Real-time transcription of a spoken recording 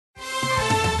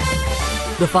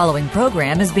The following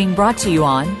program is being brought to you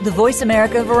on the Voice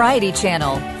America Variety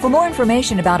Channel. For more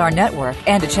information about our network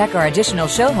and to check our additional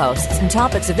show hosts and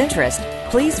topics of interest,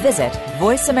 please visit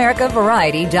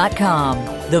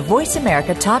voiceamericavariety.com. The Voice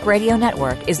America Talk Radio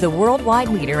Network is the worldwide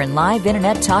leader in live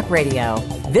Internet talk radio.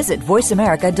 Visit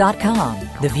voiceamerica.com.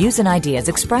 The views and ideas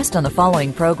expressed on the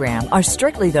following program are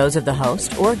strictly those of the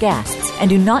host or guests and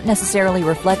do not necessarily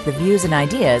reflect the views and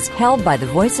ideas held by the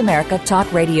Voice America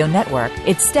Talk Radio Network,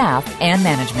 its staff, and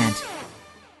management.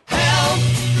 Help!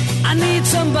 I need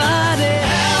somebody.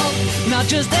 Help! Not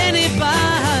just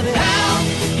anybody.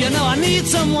 Help! You know I need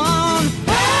someone.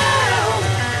 Help!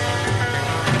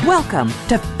 Welcome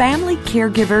to Family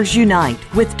Caregivers Unite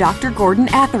with Dr.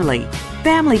 Gordon Atherley.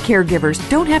 Family caregivers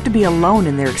don't have to be alone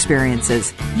in their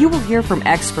experiences. You will hear from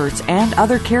experts and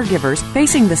other caregivers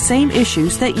facing the same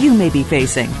issues that you may be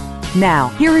facing. Now,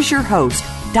 here is your host,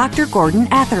 Dr. Gordon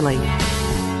Atherley.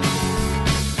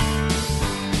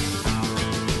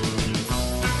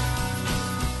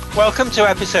 Welcome to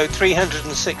episode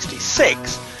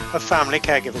 366 of Family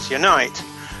Caregivers Unite.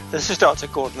 This is Dr.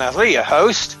 Gordon Atherley, your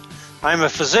host. I'm a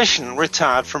physician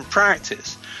retired from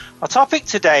practice. Our topic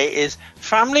today is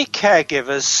family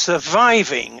caregivers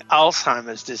surviving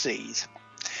Alzheimer's disease.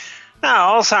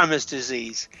 Now, Alzheimer's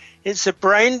disease, it's a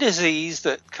brain disease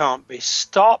that can't be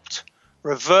stopped,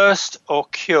 reversed, or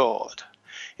cured.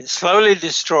 It slowly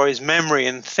destroys memory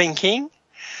and thinking.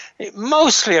 It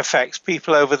mostly affects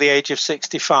people over the age of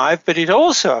 65, but it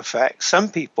also affects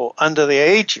some people under the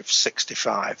age of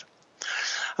 65.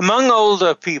 Among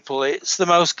older people, it's the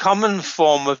most common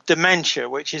form of dementia,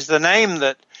 which is the name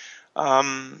that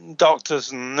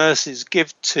doctors and nurses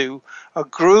give to a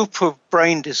group of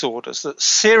brain disorders that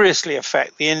seriously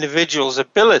affect the individual's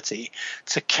ability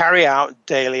to carry out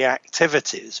daily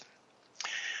activities.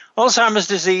 Alzheimer's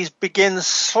disease begins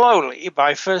slowly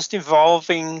by first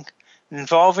involving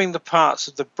the parts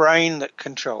of the brain that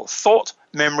control thought,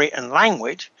 memory, and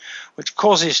language, which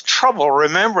causes trouble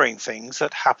remembering things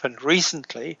that happened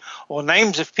recently or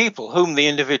names of people whom the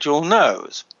individual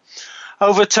knows.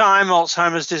 Over time,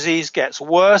 Alzheimer's disease gets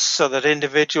worse so that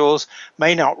individuals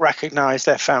may not recognize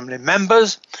their family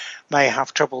members, may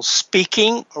have trouble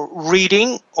speaking,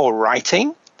 reading, or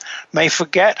writing, may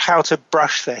forget how to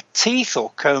brush their teeth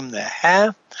or comb their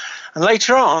hair, and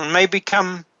later on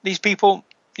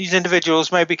these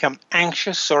individuals may become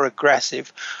anxious or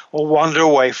aggressive or wander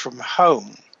away from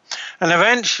home. And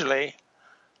eventually,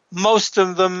 most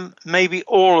of them, maybe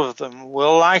all of them,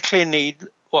 will likely need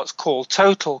what's called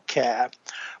total care,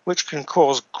 which can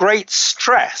cause great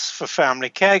stress for family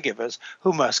caregivers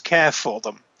who must care for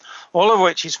them. All of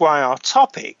which is why our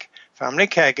topic, family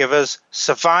caregivers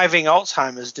surviving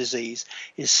Alzheimer's disease,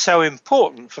 is so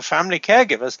important for family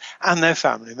caregivers and their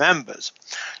family members.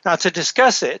 Now, to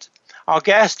discuss it, our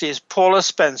guest is Paula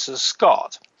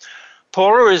Spencer-Scott.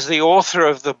 Paula is the author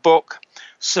of the book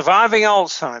Surviving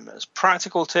Alzheimer's,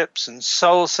 Practical Tips and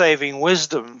Soul-Saving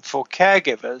Wisdom for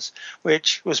Caregivers,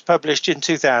 which was published in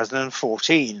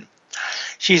 2014.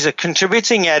 She's a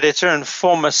contributing editor and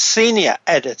former senior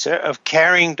editor of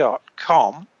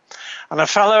Caring.com and a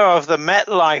fellow of the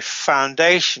MetLife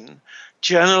Foundation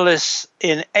Journalists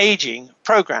in Aging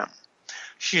program.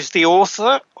 She's the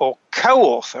author or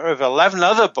co-author of 11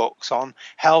 other books on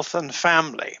health and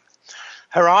family.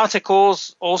 Her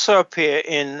articles also appear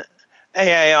in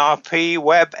AARP,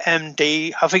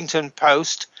 WebMD, Huffington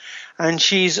Post, and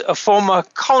she's a former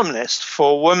columnist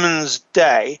for Women's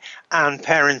Day and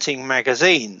Parenting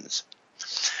magazines.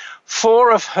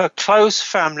 4 of her close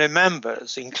family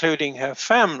members, including her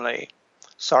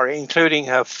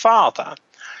father,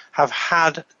 have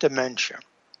had dementia.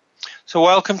 So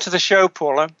welcome to the show,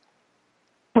 Paula.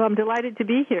 Well, I'm delighted to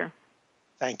be here.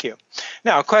 Thank you.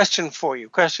 Now, a question for you.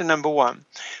 Question number 1.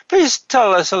 Please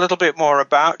tell us a little bit more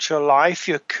about your life,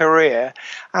 your career,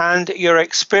 and your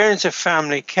experience of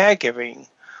family caregiving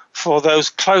for those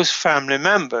close family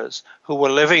members who were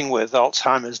living with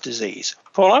Alzheimer's disease.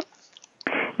 Paula?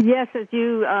 Yes, as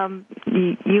you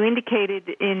indicated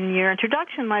in your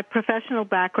introduction, my professional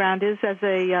background is as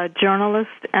a journalist,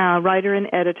 writer, and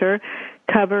editor,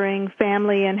 covering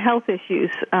family and health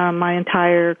issues my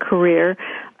entire career,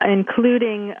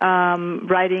 including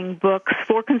writing books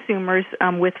for consumers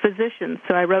with physicians.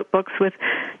 So I wrote books with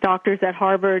doctors at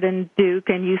Harvard and Duke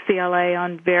and UCLA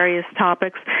on various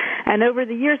topics. And over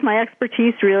the years, my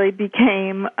expertise really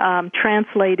became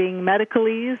translating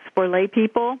medicalese for lay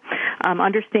people,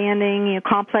 understanding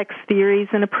complex theories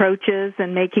and approaches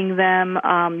and making them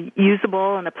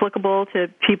usable and applicable to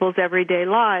people's everyday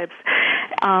lives.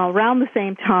 Around the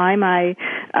same time,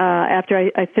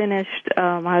 after I finished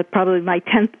probably my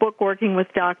 10th book working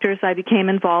with doctors, I became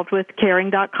involved with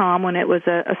Caring.com when it was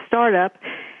a startup.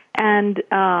 And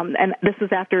this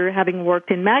was after having worked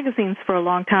in magazines for a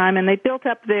long time, and they built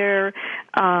up their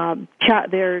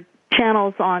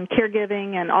channels on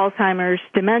caregiving and Alzheimer's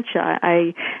dementia.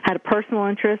 I had a personal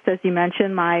interest, as you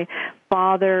mentioned. My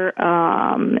father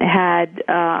had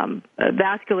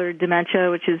vascular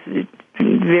dementia, which is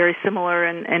very similar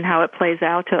in how it plays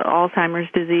out to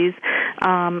Alzheimer's disease.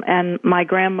 And my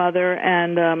grandmother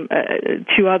and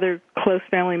two other close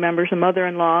family members, a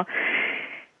mother-in-law,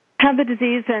 have the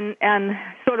disease and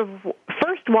sort of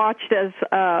first watched as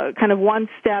kind of one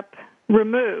step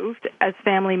removed as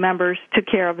family members took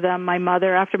care of them.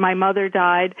 After my mother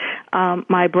died,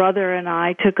 my brother and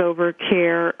I took over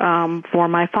care for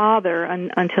my father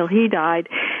until he died,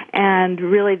 and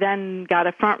really then got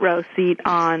a front row seat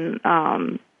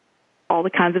on all the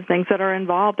kinds of things that are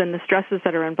involved and the stresses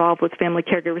that are involved with family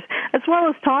caregivers, as well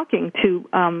as talking to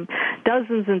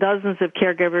dozens and dozens of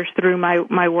caregivers through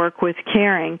my work with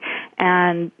Caring,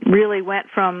 and really went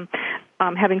from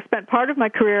having spent part of my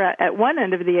career at one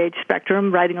end of the age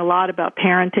spectrum, writing a lot about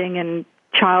parenting and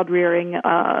child rearing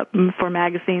for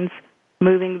magazines,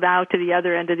 moving out to the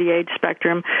other end of the age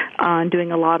spectrum,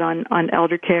 doing a lot on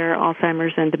elder care,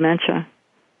 Alzheimer's, and dementia.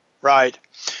 Right.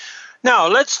 Now,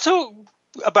 let's talk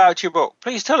about your book.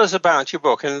 Please tell us about your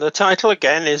book. And the title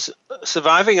again is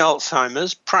Surviving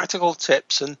Alzheimer's, Practical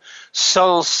Tips and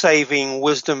Soul-Saving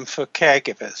Wisdom for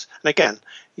Caregivers. And again,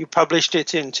 you published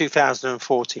it in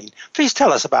 2014. Please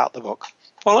tell us about the book.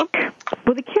 Paula?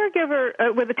 Well,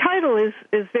 the title is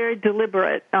very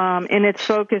deliberate in its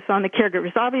focus on the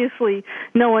caregivers. Obviously,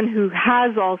 no one who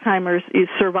has Alzheimer's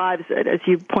survives it. As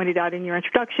you pointed out in your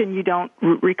introduction, you don't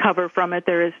recover from it.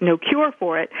 There is no cure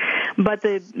for it. But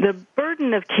the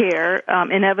burden of care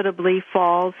inevitably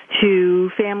falls to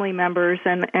family members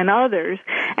and others,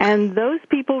 and those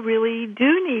people really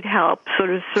do need help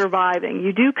sort of surviving.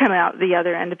 You do come out the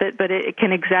other end of it, but it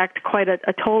can exact quite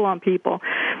a toll on people.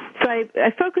 So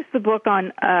I focused the book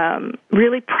on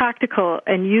really practical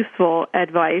and useful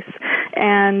advice,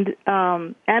 and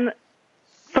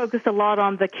focused a lot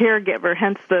on the caregiver,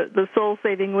 hence the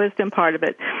soul-saving wisdom part of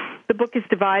it. The book is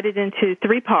divided into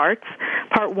 3 parts.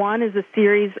 Part 1 is a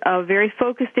series of very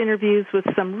focused interviews with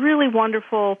some really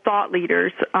wonderful thought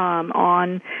leaders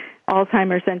on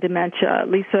Alzheimer's and dementia.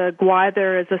 Lisa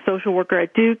Gwyther is a social worker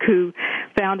at Duke who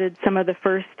founded some of the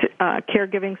first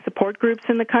caregiving support groups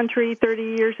in the country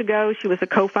 30 years ago. She was a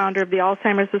co-founder of the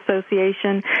Alzheimer's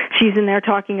Association. She's in there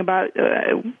talking about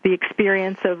the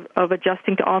experience of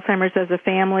adjusting to Alzheimer's as a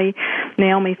family.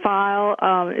 Naomi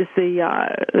Feil is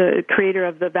the creator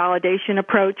of the validation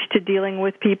approach to dealing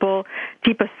with people.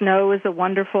 Teepa Snow is a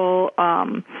wonderful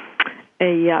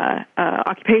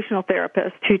occupational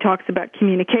therapist who talks about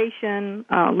communication.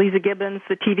 Lisa Gibbons,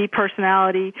 the TV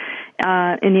personality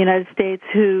in the United States,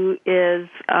 who is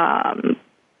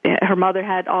her mother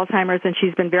had Alzheimer's, and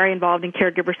she's been very involved in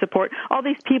caregiver support. All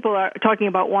these people are talking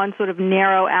about one sort of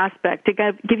narrow aspect to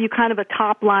give you kind of a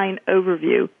top-line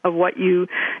overview of what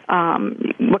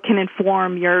can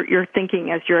inform your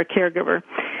thinking as you're a caregiver.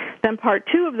 Then part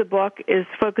 2 of the book is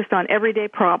focused on everyday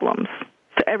problems.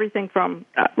 So everything from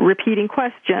repeating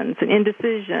questions and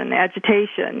indecision,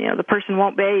 agitation, the person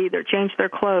won't bathe or change their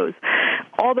clothes,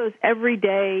 all those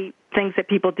everyday things that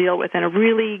people deal with in a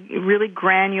really, really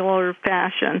granular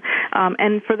fashion.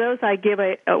 And for those, I give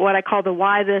what I call the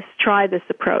why this, try this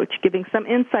approach, giving some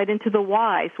insight into the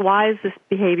whys. Why is this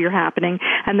behavior happening?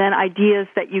 And then ideas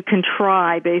that you can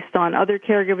try based on other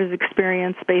caregivers'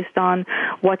 experience, based on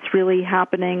what's really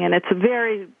happening. And it's a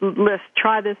very list,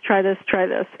 try this, try this, try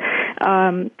this.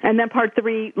 And then part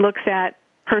 3 looks at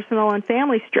personal and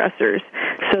family stressors.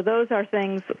 So those are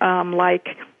things like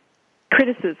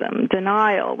criticism,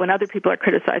 denial, when other people are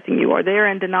criticizing you, or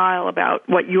they're in denial about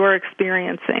what you're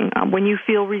experiencing, when you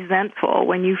feel resentful,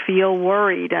 when you feel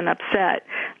worried and upset,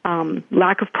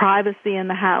 lack of privacy in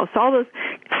the house, all those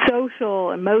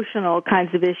social, emotional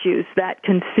kinds of issues that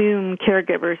consume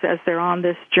caregivers as they're on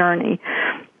this journey.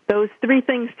 Those 3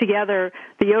 things together,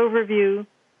 the overview,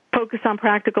 focus on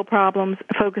practical problems,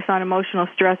 focus on emotional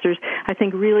stressors, I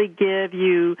think really give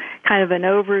you kind of an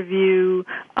overview,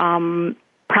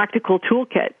 practical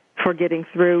toolkit for getting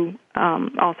through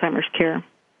Alzheimer's care.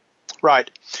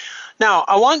 Right. Now,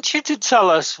 I want you to tell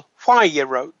us why you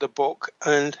wrote the book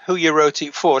and who you wrote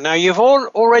it for. Now, you've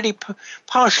already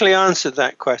partially answered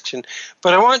that question,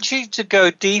 but I want you to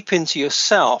go deep into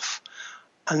yourself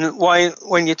and why,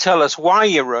 when you tell us why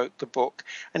you wrote the book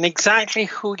and exactly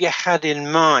who you had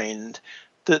in mind,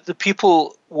 that the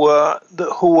people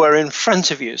who were in front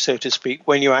of you, so to speak,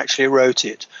 when you actually wrote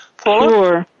it. Paula?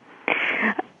 Sure.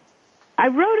 I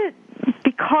wrote it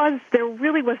because there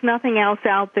really was nothing else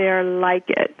out there like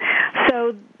it.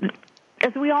 So,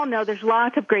 as we all know, there's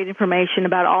lots of great information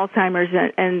about Alzheimer's,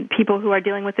 and people who are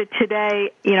dealing with it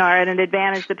today, are at an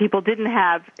advantage that people didn't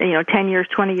have, 10 years,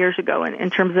 20 years ago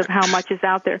in terms of how much is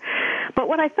out there. But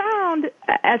what I found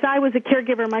as I was a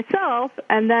caregiver myself,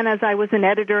 and then as I was an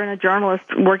editor and a journalist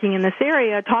working in this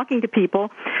area, talking to people,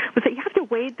 was that you have to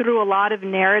wade through a lot of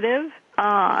narrative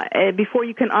before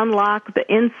you can unlock the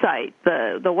insight,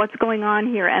 the what's going on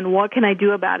here and what can I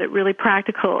do about it, really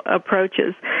practical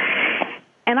approaches.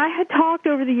 And I had talked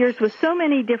over the years with so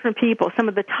many different people, some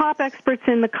of the top experts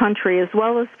in the country, as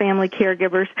well as family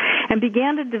caregivers, and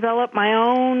began to develop my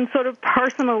own sort of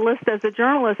personal list as a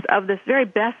journalist of this very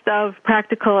best of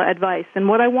practical advice. And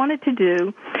what I wanted to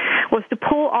do was to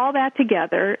pull all that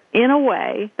together in a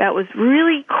way that was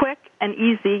really quick and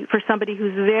easy for somebody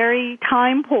who's very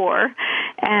time poor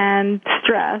and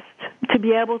stressed to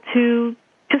be able to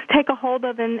just take a hold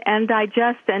of and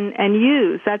digest and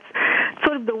use. That's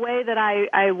sort of the way that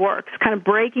I work, kind of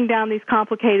breaking down these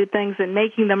complicated things and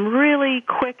making them really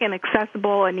quick and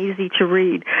accessible and easy to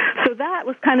read. So that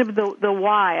was kind of the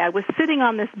why. I was sitting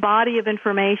on this body of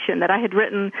information that I had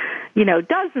written,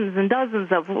 dozens and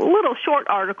dozens of little short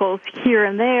articles here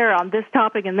and there on this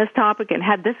topic and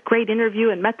had this great interview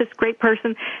and met this great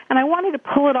person, and I wanted to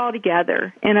pull it all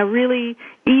together in a really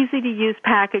easy-to-use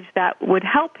package that would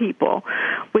help people,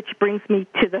 which brings me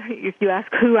to if you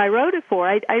ask who I wrote it for,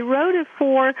 I wrote it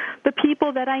for the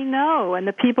people that I know and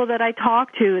the people that I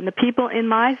talk to and the people in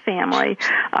my family.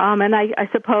 And I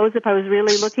suppose if I was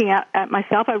really looking at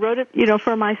myself, I wrote it,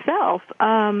 for myself.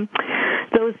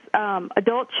 Those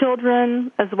adult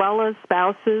children as well as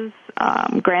spouses,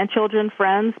 grandchildren,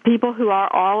 friends, people who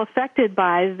are all affected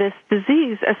by this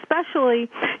disease, especially,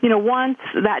 once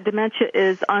that dementia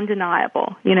is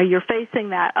undeniable. You're facing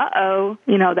that,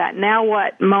 that now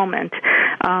what moment,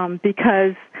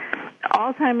 because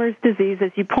Alzheimer's disease,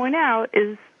 as you point out,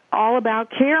 is all about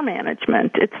care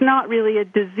management. It's not really a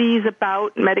disease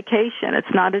about medication.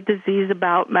 It's not a disease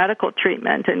about medical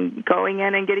treatment and going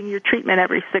in and getting your treatment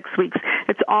every 6 weeks.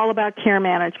 It's all about care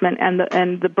management and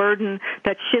the burden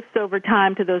that shifts over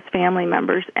time to those family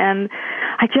members. And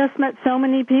I just met so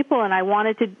many people, and I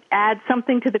wanted to add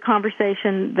something to the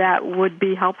conversation that would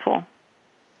be helpful.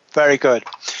 Very good.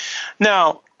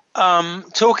 Now,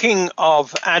 talking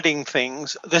of adding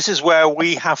things, this is where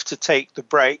we have to take the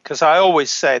break, because I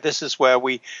always say this is where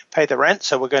we pay the rent,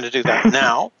 so we're going to do that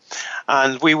now,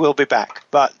 and we will be back.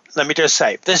 But let me just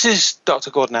say, this is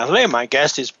Dr. Gordon Atherley, and my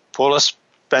guest is Paula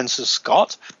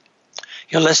Spencer-Scott.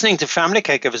 You're listening to Family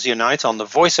Caregivers Unite on the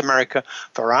Voice America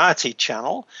Variety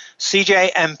Channel,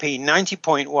 CJMP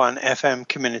 90.1 FM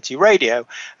Community Radio,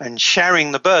 and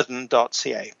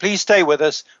sharingtheburden.ca. Please stay with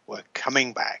us. We're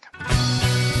coming back.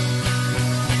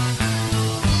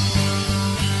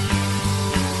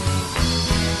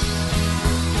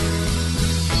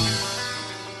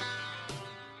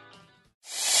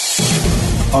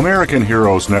 American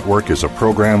Heroes Network is a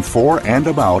program for and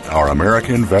about our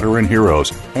American veteran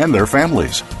heroes and their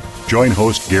families. Join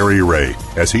host Gary Ray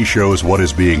as he shows what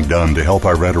is being done to help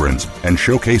our veterans and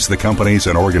showcase the companies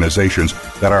and organizations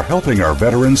that are helping our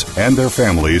veterans and their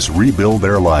families rebuild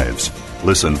their lives.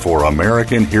 Listen for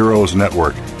American Heroes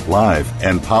Network, live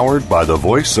and powered by the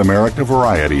Voice America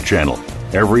Variety Channel,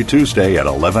 every Tuesday at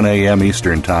 11 a.m.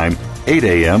 Eastern Time, 8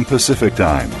 a.m. Pacific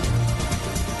Time.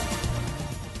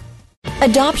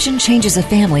 Adoption changes a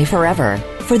family forever,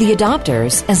 for the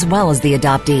adopters as well as the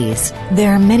adoptees.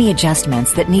 There are many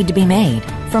adjustments that need to be made,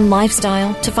 from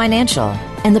lifestyle to financial,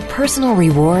 and the personal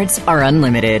rewards are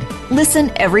unlimited.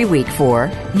 Listen every week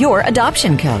for Your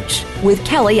Adoption Coach with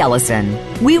Kelly Ellison.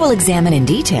 We will examine in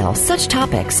detail such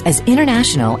topics as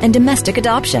international and domestic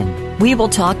adoption. We will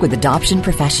talk with adoption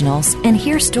professionals and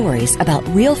hear stories about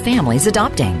real families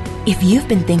adopting. If you've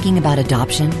been thinking about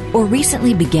adoption or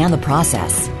recently began the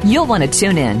process, you'll want to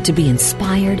tune in to be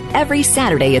inspired every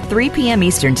Saturday at 3 p.m.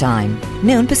 Eastern Time,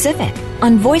 noon Pacific,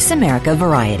 on Voice America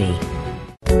Variety.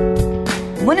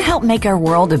 Want to help make our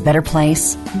world a better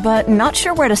place, but not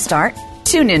sure where to start?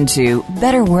 Tune into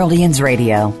Better Worldians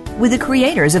Radio with the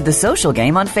creators of the social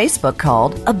game on Facebook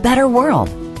called A Better World.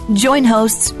 Join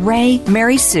hosts Ray,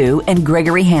 Mary Sue, and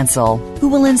Gregory Hansel, who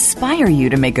will inspire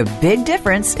you to make a big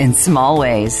difference in small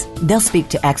ways. They'll speak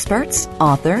to experts,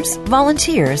 authors,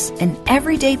 volunteers, and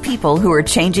everyday people who are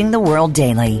changing the world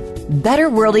daily. Better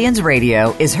Worldians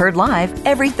Radio is heard live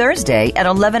every Thursday at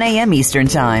 11 a.m. Eastern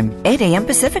Time, 8 a.m.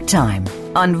 Pacific Time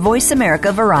on Voice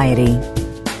America Variety.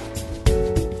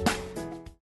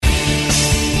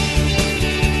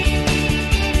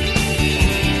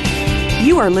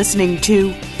 You are listening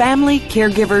to Family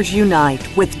Caregivers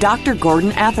Unite with Dr.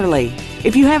 Gordon Atherley.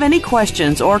 If you have any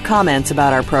questions or comments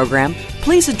about our program,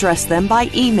 please address them by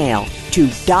email to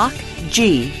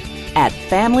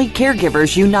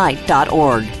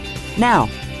docg@familycaregiversunite.org. Now,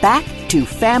 back to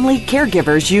Family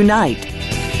Caregivers Unite.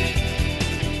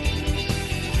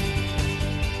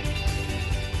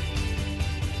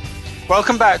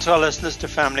 Welcome back to our listeners to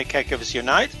Family Caregivers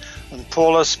Unite and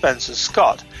Paula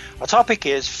Spencer-Scott. Our topic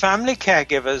is family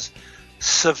caregivers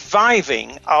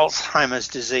surviving Alzheimer's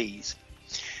disease.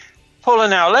 Paula,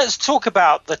 now let's talk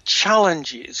about the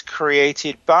challenges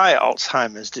created by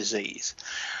Alzheimer's disease.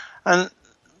 And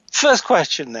first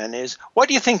question then is, what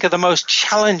do you think are the most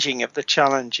challenging of the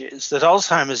challenges that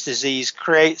Alzheimer's disease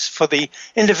creates for the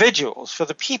individuals, for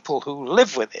the people who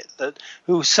live with it,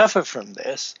 who suffer from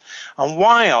this, and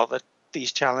why are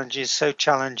these challenges so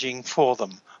challenging for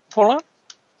them? Paula?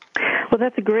 Well,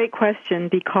 that's a great question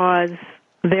because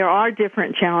there are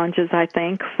different challenges, I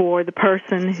think, for the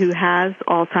person who has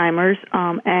Alzheimer's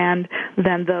and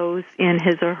then those in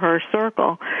his or her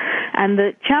circle. And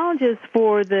the challenges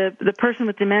for the person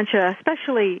with dementia,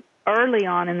 especially early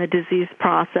on in the disease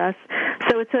process.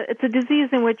 So it's a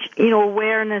disease in which,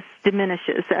 awareness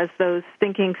diminishes as those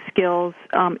thinking skills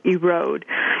erode.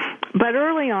 But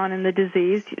early on in the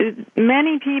disease,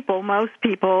 many people, most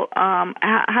people,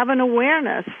 have an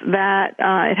awareness that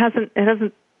it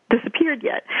hasn't disappeared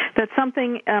yet, that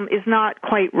something is not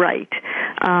quite right.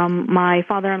 My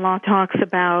father-in-law talks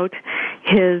about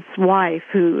his wife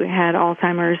who had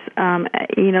Alzheimer's,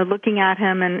 looking at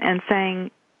him and saying,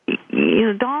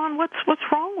 Dawn, what's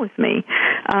wrong with me?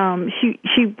 She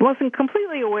wasn't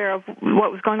completely aware of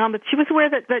what was going on, but she was aware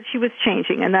that she was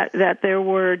changing and that there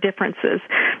were differences.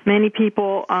 Many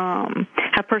people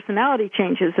have personality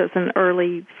changes as an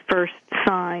early first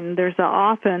sign. There's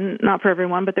often, not for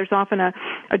everyone, but there's often a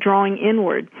drawing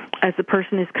inward as the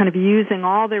person is kind of using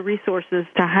all their resources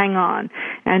to hang on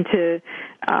and to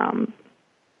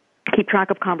keep track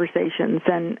of conversations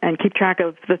and keep track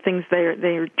of the things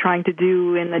they're trying to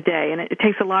do in the day. And it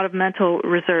takes a lot of mental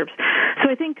reserves. So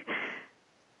I think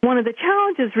one of the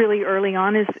challenges really early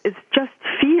on is just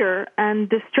fear and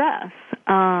distress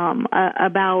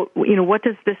about, what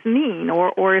does this mean?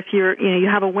 Or if you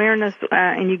have awareness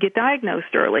and you get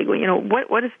diagnosed early,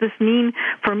 what does this mean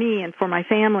for me and for my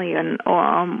family? And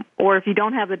or if you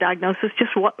don't have the diagnosis,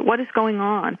 just what is going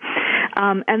on?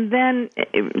 And then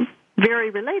very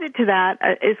related to that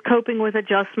is coping with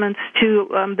adjustments to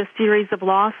the series of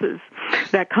losses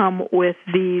that come with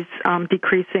these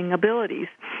decreasing abilities.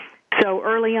 So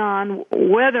early on,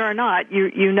 whether or not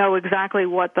you know exactly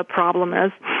what the problem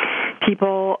is,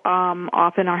 people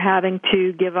often are having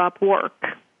to give up work,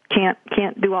 can't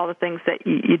do all the things that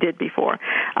you did before.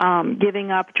 Giving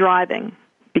up driving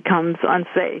becomes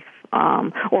unsafe.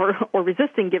 Or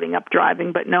resisting giving up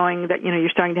driving, but knowing that you're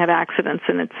starting to have accidents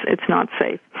and it's not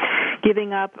safe.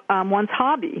 Giving up one's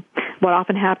hobby. What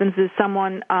often happens is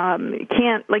someone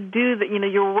can't do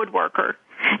you're a woodworker,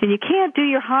 and you can't do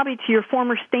your hobby to your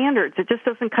former standards. It just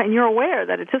doesn't. And you're aware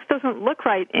that it just doesn't look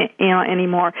right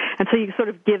anymore, and so you sort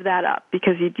of give that up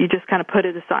because you just kind of put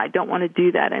it aside. Don't want to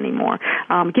do that anymore.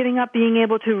 Giving up being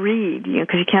able to read,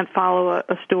 because you can't follow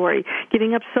a story.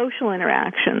 Giving up social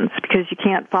interactions because you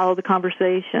can't follow the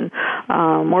conversation,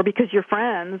 or because your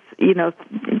friends,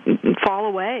 fall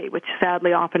away, which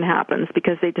sadly often happens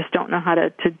because they just don't know how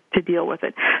to deal with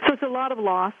it. So it's a lot of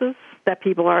losses that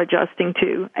people are adjusting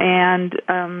to, and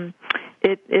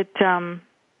it's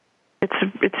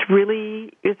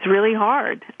really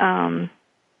hard, and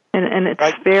it's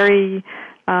right. Very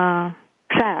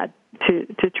sad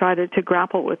to try to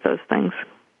grapple with those things.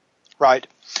 Right.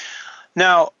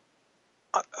 Now,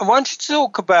 I want you to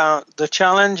talk about the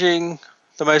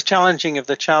most challenging of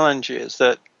the challenges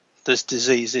that this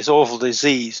disease, this awful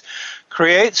disease,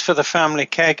 creates for the family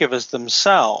caregivers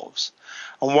themselves,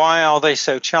 and why are they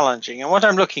so challenging? And what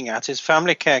I'm looking at is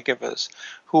family caregivers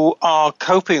who are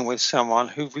coping with someone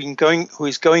who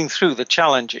is going through the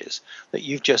challenges that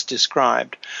you've just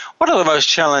described. What are the most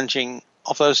challenging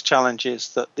of those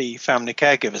challenges that the family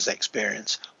caregivers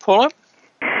experience? Paula?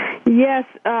 Yes,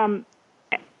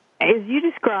 as you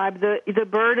described, the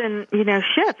burden,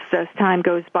 shifts as time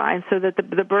goes by, and so that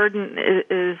the burden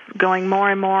is going more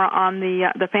and more on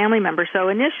the family member. So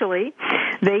initially,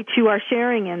 they too are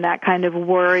sharing in that kind of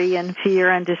worry and fear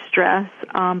and distress,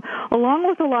 along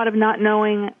with a lot of not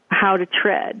knowing how to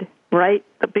tread. Right?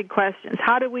 The big questions.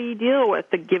 How do we deal with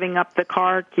the giving up the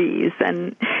car keys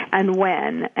and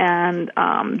when,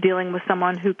 and dealing with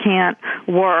someone who can't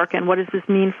work, and what does this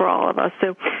mean for all of us?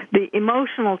 So the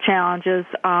emotional challenges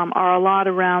are a lot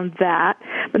around that.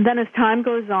 But then as time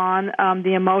goes on,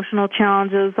 the emotional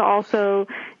challenges also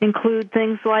include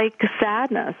things like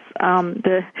sadness.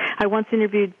 I once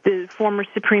interviewed the former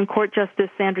Supreme Court Justice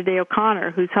Sandra Day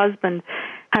O'Connor, whose husband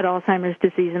had Alzheimer's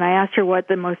disease, and I asked her what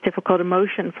the most difficult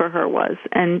emotion for her was,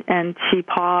 and she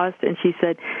paused and she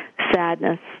said,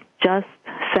 sadness, just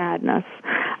sadness.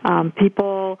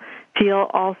 People feel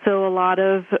also a lot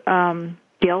of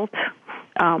guilt,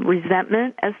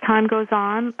 resentment as time goes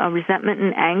on, resentment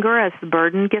and anger as the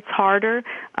burden gets harder,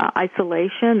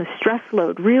 isolation, the stress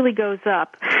load really goes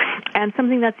up. And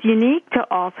something that's unique to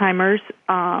Alzheimer's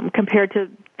compared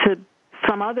to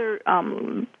some other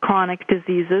chronic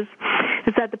diseases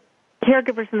is that the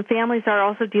caregivers and the families are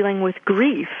also dealing with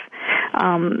grief.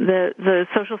 The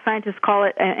social scientists call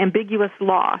it ambiguous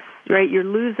loss, right? You're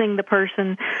losing the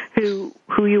person who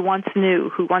you once knew,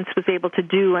 who once was able to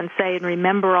do and say and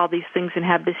remember all these things and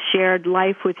have this shared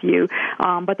life with you,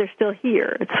 but they're still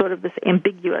here. It's sort of this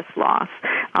ambiguous loss.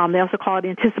 They also call it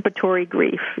anticipatory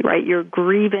grief, right? You're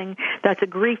grieving. That's a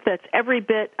grief that's every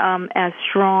bit as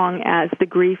strong as the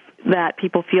grief that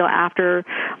people feel after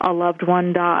a loved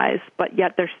one dies, but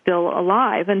yet they're still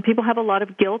alive. And people have a lot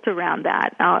of guilt around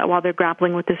that while they're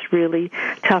grappling with this really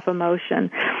tough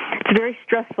emotion. It's very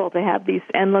stressful to have these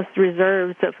endless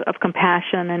reserves of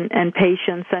compassion and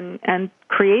patience and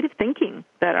creative thinking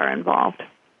that are involved.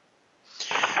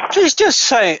 Please just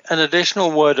say an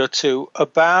additional word or two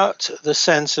about the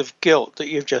sense of guilt that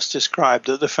you've just described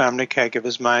that the family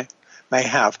caregivers may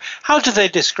have. How do they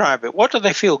describe it? What do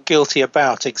they feel guilty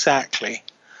about exactly?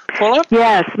 Paula?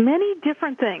 Yes, many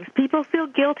different things. People feel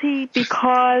guilty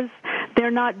because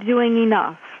they're not doing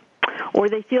enough, or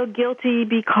they feel guilty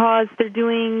because they're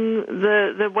doing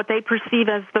the what they perceive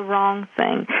as the wrong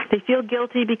thing. They feel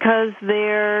guilty because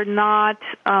they're not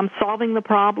solving the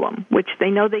problem, which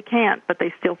they know they can't, but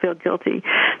they still feel guilty.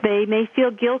 They may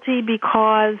feel guilty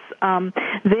because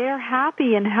they're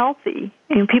happy and healthy.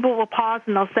 And people will pause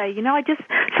and they'll say,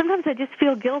 sometimes I just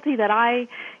feel guilty that I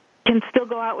can still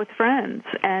go out with friends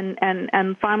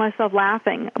and find myself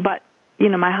laughing, but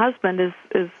my husband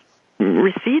is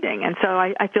receding, and so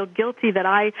I feel guilty that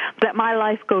my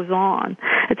life goes on.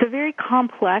 It's a very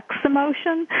complex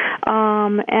emotion,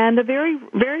 and a very,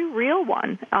 very real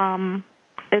one.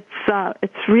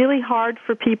 It's really hard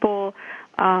for people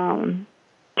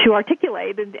to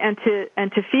articulate and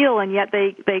to feel, and yet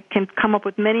they can come up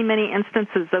with many, many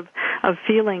instances of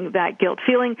feeling that guilt,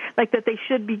 feeling like that they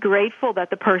should be grateful that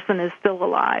the person is still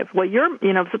alive. Well,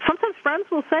 sometimes friends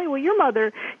will say, well, your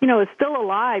mother, is still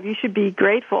alive. You should be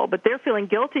grateful, but they're feeling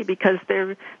guilty because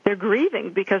they're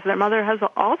grieving because their mother has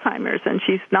Alzheimer's and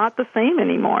she's not the same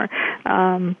anymore.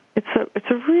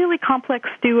 It's a really complex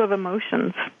stew of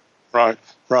emotions. Right.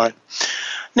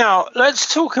 Now,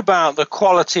 let's talk about the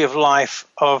quality of life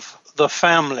of the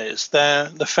families. They're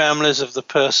the families of the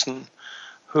person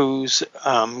who's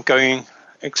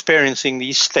experiencing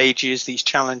these stages, these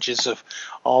challenges of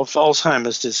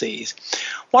Alzheimer's disease.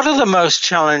 What are the most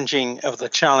challenging of the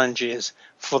challenges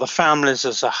for the families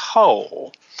as a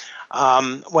whole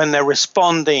when they're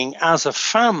responding as a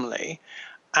family,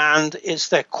 and it's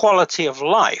their quality of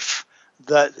life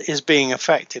that is being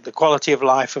affected, the quality of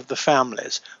life of the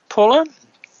families? Paula?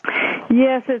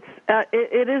 Yes,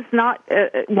 it is not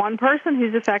one person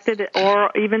who's affected,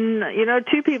 or even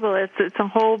two people. It's a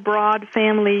whole broad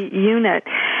family unit,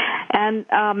 and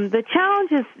the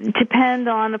challenges depend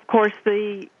on, of course,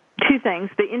 the two things: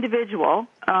 the individual,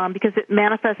 because it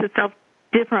manifests itself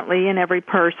differently in every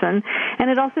person, and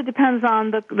it also depends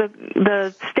on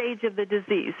the stage of the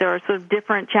disease. There are sort of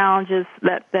different challenges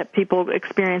that people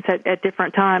experience at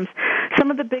different times.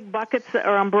 Some of the big buckets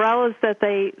or umbrellas that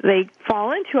they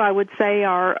fall into, I would say,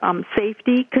 are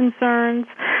safety concerns,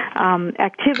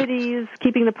 activities,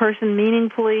 keeping the person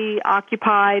meaningfully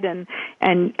occupied,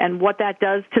 and what that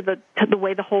does to the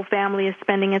way the whole family is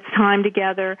spending its time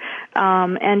together,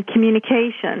 and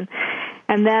communication.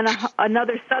 And then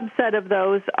another subset of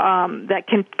those that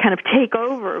can kind of take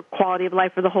over quality of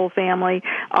life for the whole family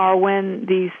are when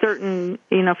these certain,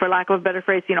 for lack of a better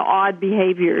phrase, odd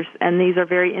behaviors, and these are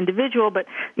very individual, but,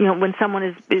 when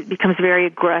someone becomes very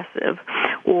aggressive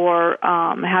or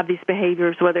have these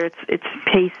behaviors, whether it's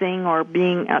pacing or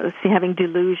having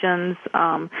delusions,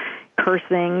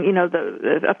 cursing,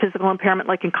 a physical impairment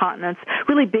like incontinence,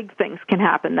 really big things can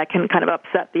happen that can kind of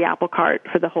upset the apple cart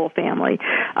for the whole family.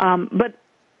 But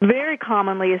very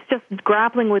commonly it's just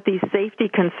grappling with these safety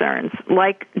concerns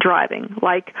like driving,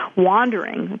 like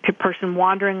wandering, a person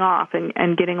wandering off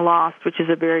and getting lost, which is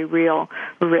a very real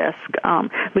risk,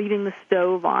 leaving the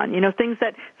stove on, things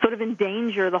that sort of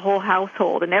endanger the whole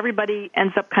household, and everybody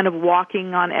ends up kind of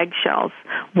walking on eggshells,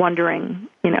 wondering,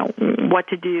 what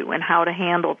to do and how to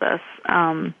handle this.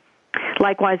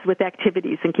 Likewise with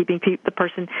activities and keeping the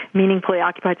person meaningfully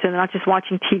occupied, so they're not just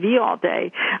watching TV all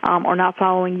day or not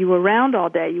following you around all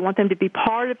day. You want them to be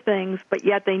part of things, but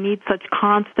yet they need such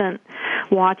constant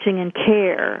watching and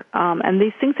care. And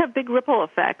these things have big ripple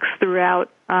effects throughout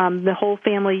the whole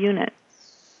family unit.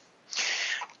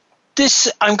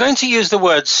 I'm going to use the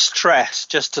word stress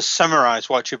just to summarize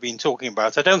what you've been talking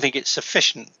about. I don't think it's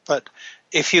sufficient, but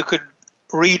if you could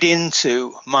read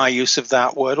into my use of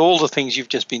that word, all the things you've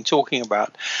just been talking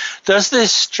about. Does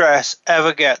this stress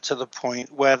ever get to the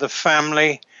point where the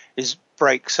family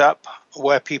breaks up,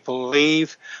 where people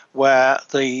leave, where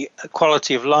the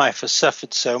quality of life has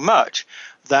suffered so much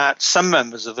that some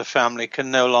members of the family can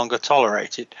no longer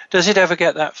tolerate it? Does it ever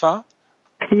get that far?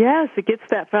 Yes, it gets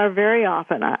that far very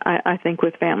often, I think,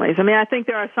 with families. I mean, I think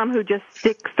there are some who just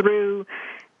stick through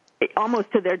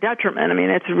almost to their detriment. I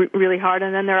mean, it's really hard.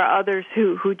 And then there are others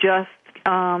who just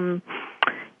can't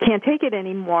take it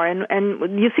anymore.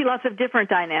 And you see lots of different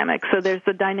dynamics. So there's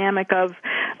the dynamic of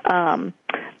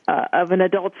an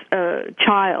adult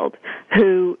child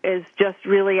who is just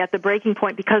really at the breaking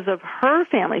point because of her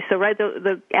family. So, right,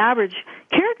 the average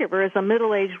caregiver is a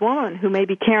middle-aged woman who may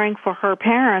be caring for her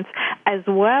parents as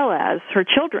well as her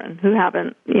children who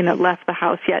haven't, left the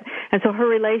house yet. And so her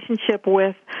relationship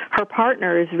with her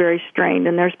partner is very strained.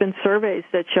 And there's been surveys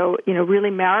that show, really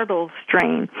marital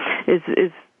strain is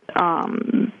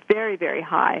very, very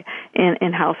high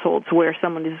in households where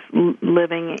someone is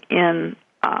living in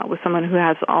with someone who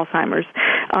has Alzheimer's.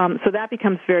 So that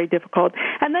becomes very difficult.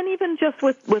 And then even just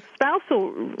with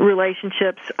spousal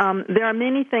relationships, there are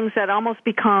many things that almost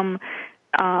become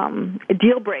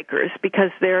deal breakers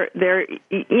because they're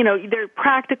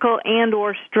practical and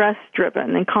or stress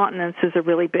driven. Incontinence is a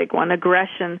really big one.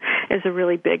 Aggression is a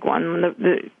really big one.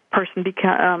 The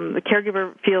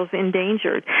caregiver feels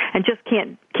endangered and just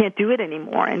can't do it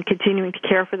anymore, and continuing to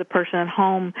care for the person at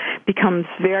home becomes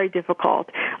very difficult.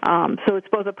 So it's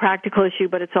both a practical issue,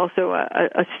 but it's also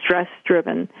a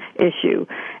stress-driven issue.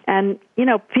 And,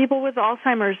 people with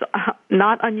Alzheimer's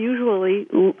not unusually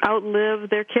outlive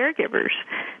their caregivers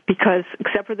because,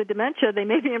 except for the dementia, they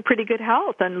may be in pretty good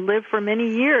health and live for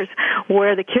many years,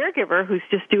 where the caregiver, who's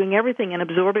just doing everything and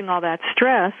absorbing all that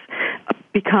stress,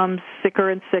 becomes sicker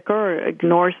and sicker, or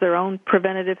ignores their own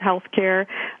preventative health care,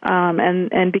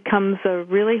 and becomes a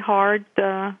really hard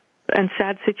and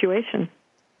sad situation.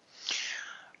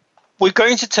 We're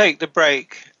going to take the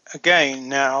break again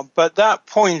now, but that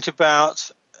point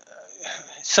about,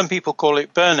 some people call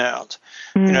it burnout,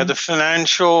 the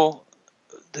financial,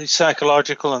 the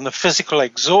psychological, and the physical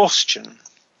exhaustion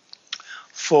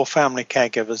for family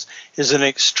caregivers is an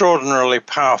extraordinarily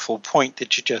powerful point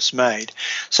that you just made.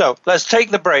 So let's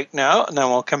take the break now, and then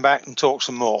we'll come back and talk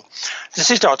some more. This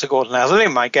is Dr. Gordon Atherley.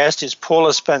 My guest is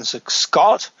Paula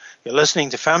Spencer-Scott. You're listening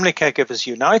to Family Caregivers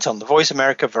Unite on the Voice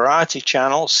America Variety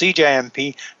Channel,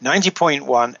 CJMP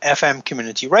 90.1 FM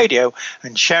Community Radio,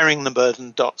 and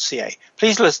sharingtheburden.ca.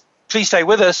 Please stay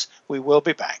with us. We will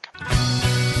be back.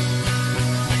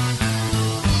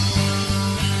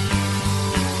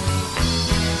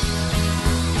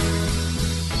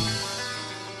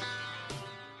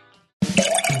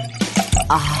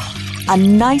 A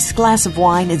nice glass of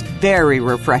wine is very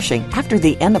refreshing after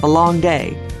the end of a long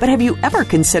day. But have you ever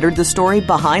considered the story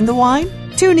behind the wine?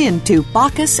 Tune in to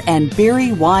Bacchus and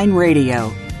Beery Wine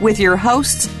Radio with your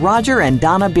hosts, Roger and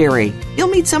Donna Beery. You'll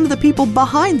meet some of the people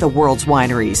behind the world's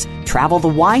wineries, travel the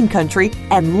wine country,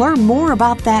 and learn more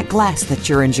about that glass that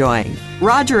you're enjoying.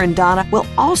 Roger and Donna will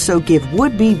also give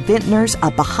would-be vintners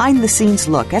a behind-the-scenes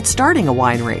look at starting a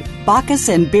winery. Bacchus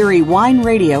and Beery Wine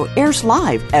Radio airs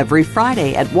live every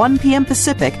Friday at 1 p.m.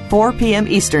 Pacific, 4 p.m.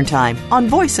 Eastern Time on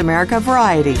Voice America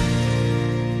Variety.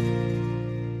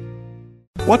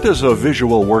 What does a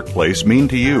visual workplace mean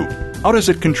to you? How does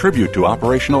it contribute to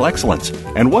operational excellence?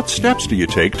 And what steps do you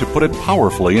take to put it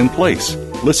powerfully in place?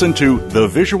 Listen to The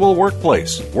Visual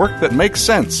Workplace, Work That Makes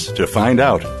Sense, to find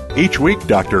out. Each week,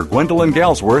 Dr. Gwendolyn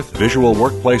Galsworth, visual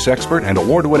workplace expert and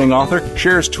award-winning author,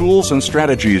 shares tools and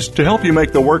strategies to help you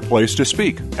make the workplace to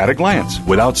speak at a glance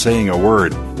without saying a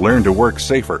word. Learn to work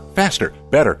safer, faster,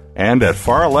 better, and at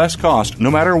far less cost no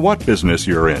matter what business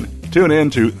you're in. Tune in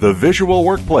to The Visual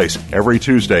Workplace every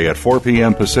Tuesday at 4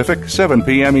 p.m. Pacific, 7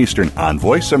 p.m. Eastern on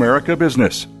Voice America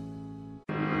Business.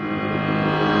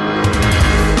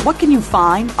 What can you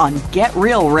find on Get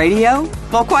Real Radio?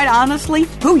 Well, quite honestly,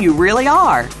 who you really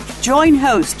are. Join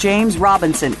host James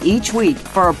Robinson each week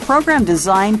for a program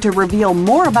designed to reveal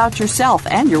more about yourself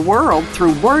and your world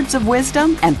through words of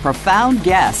wisdom and profound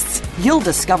guests. You'll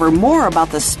discover more about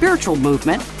the spiritual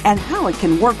movement and how it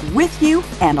can work with you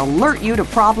and alert you to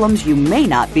problems you may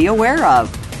not be aware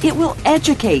of. It will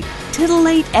educate,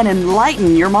 titillate, and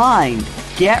enlighten your mind.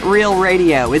 Get Real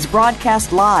Radio is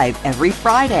broadcast live every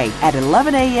Friday at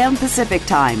 11 a.m. Pacific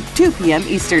Time, 2 p.m.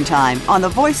 Eastern Time on the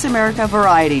Voice America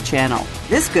Variety Channel.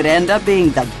 This could end up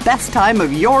being the best time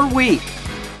of your week.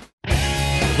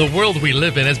 The world we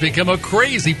live in has become a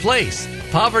crazy place.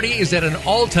 Poverty is at an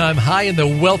all-time high in the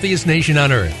wealthiest nation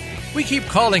on earth. We keep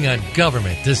calling on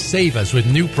government to save us with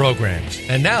new programs.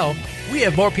 And now, we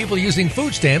have more people using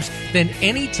food stamps than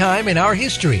any time in our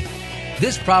history.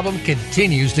 This problem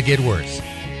continues to get worse.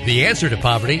 The answer to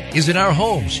poverty is in our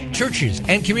homes, churches,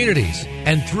 and communities,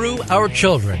 and through our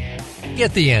children.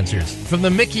 Get the answers from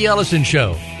The Mickey Ellison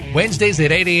Show, Wednesdays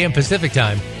at 8 a.m. Pacific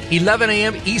Time, 11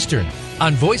 a.m. Eastern,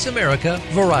 on Voice America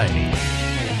Variety.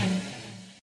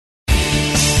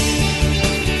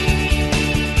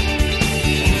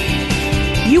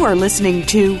 You are listening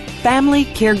to Family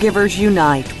Caregivers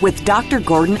Unite with Dr.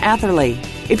 Gordon Atherley.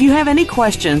 If you have any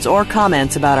questions or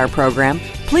comments about our program,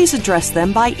 please address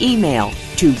them by email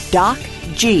to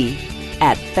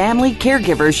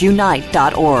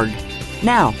docg@familycaregiversunite.org.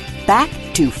 Now, back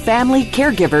to Family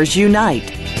Caregivers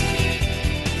Unite.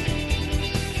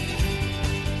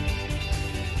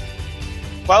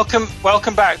 Welcome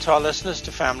back to our listeners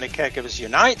to Family Caregivers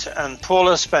Unite and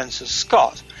Paula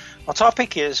Spencer-Scott. Our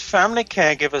topic is family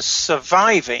caregivers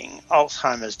surviving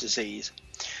Alzheimer's disease.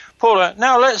 Paula,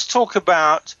 now let's talk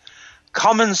about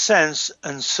common sense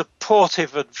and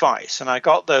supportive advice. And I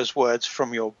got those words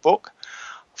from your book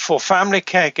for family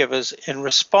caregivers in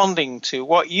responding to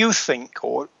what you think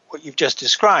or what you've just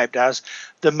described as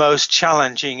the most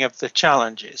challenging of the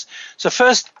challenges. So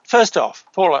first off,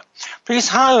 Paula, please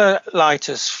highlight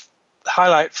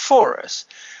for us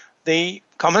the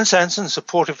common sense and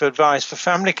supportive advice for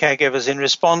family caregivers in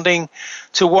responding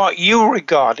to what you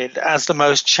regarded as the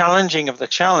most challenging of the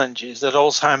challenges that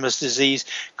Alzheimer's disease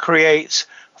creates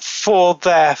for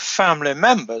their family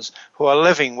members who are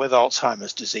living with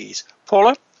Alzheimer's disease.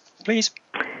 Paula, please.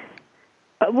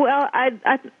 Well, I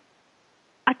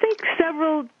think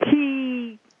several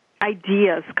key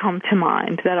ideas come to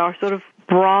mind that are sort of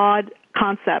broad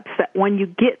concepts that when you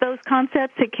get those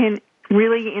concepts, it can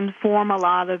really inform a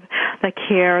lot of the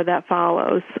care that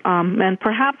follows. And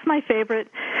perhaps my favorite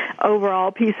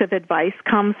overall piece of advice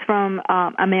comes from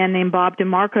a man named Bob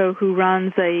DeMarco, who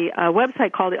runs a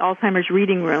website called the Alzheimer's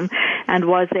Reading Room and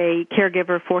was a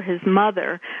caregiver for his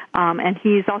mother. And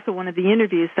he's also one of the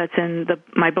interviews that's in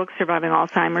my book, Surviving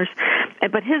Alzheimer's.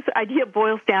 But his idea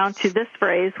boils down to this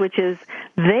phrase, which is,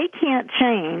 they can't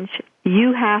change,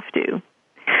 you have to.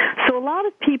 So a lot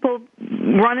of people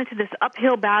run into this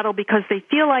uphill battle because they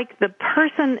feel like the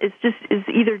person is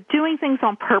either doing things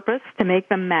on purpose to make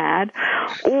them mad,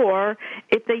 or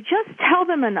if they just tell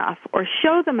them enough or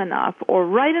show them enough or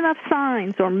write enough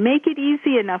signs or make it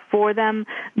easy enough for them,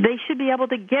 they should be able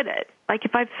to get it. Like,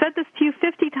 if I've said this to you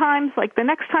 50 times, like, the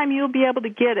next time you'll be able to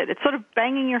get it. It's sort of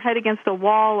banging your head against a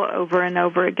wall over and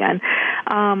over again.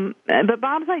 But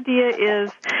Bob's idea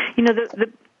is,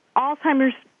 the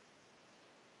Alzheimer's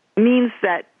means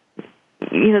that,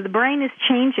 the brain is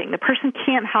changing. The person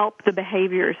can't help the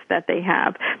behaviors that they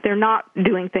have. They're not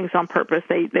doing things on purpose.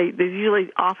 There's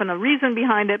usually often a reason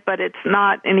behind it, but it's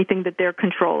not anything that they're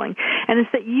controlling. And it's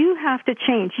that you have to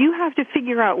change. You have to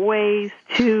figure out ways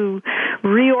to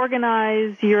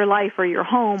reorganize your life or your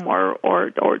home or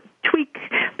tweak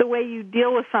the way you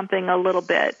deal with something a little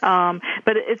bit.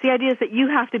 But it's the idea is that you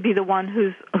have to be the one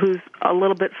who's a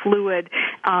little bit fluid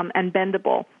and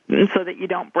bendable. so that you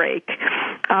don't break.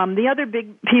 The other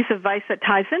big piece of advice that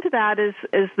ties into that is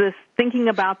this thinking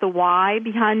about the why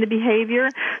behind the behavior.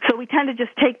 So we tend to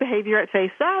just take behavior at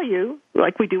face value,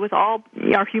 like we do with all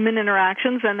our human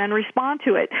interactions, and then respond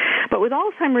to it. But with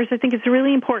Alzheimer's, I think it's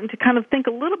really important to kind of think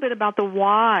a little bit about the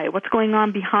why, what's going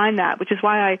on behind that, which is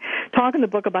why I talk in the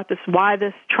book about this why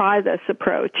this, try this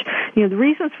approach. The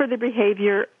reasons for the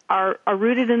behavior are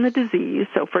rooted in the disease.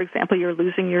 So, for example, you're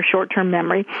losing your short-term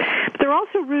memory. But they're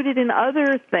also rooted in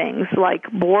other things like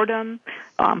boredom,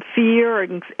 fear,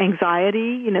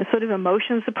 anxiety, sort of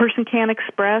emotions the person can't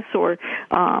express, or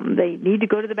they need to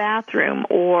go to the bathroom,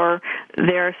 or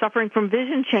they're suffering from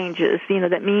vision changes,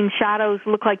 that mean shadows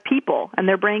look like people, and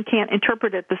their brain can't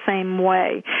interpret it the same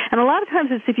way. And a lot of times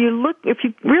it's if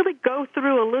you really go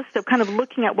through a list of kind of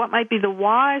looking at what might be the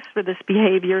whys for this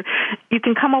behavior, you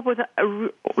can come up with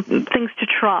things to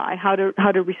try, how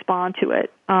to respond to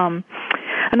it.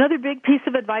 Another big piece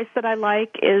of advice that I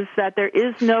like is that there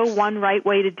is no one right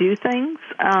way to do things.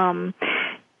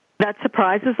 That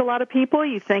surprises a lot of people.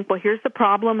 You think, well, here's the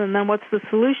problem, and then what's the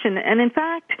solution? And in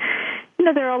fact,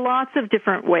 there are lots of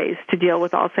different ways to deal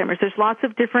with Alzheimer's. There's lots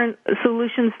of different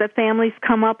solutions that families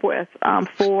come up with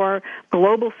for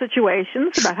global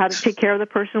situations, about how to take care of the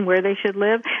person where they should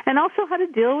live, and also how to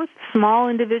deal with small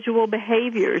individual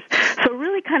behaviors. So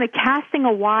really kind of casting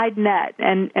a wide net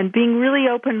and being really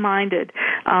open-minded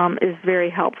is very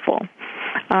helpful.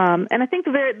 And I think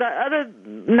the other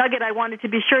nugget I wanted to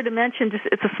be sure to mention,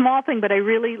 it's a small thing, but I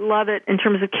really love it in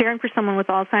terms of caring for someone with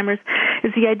Alzheimer's,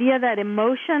 is the idea that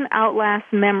emotion outlasts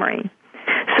memory.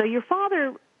 So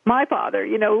my father,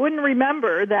 wouldn't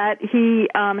remember that he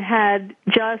had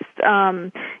just,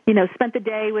 spent the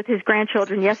day with his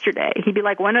grandchildren yesterday. He'd be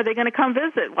like, when are they going to come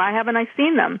visit? Why haven't I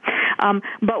seen them?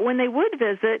 But when they would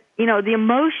visit, the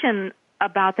emotion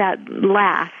about that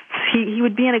lasts. He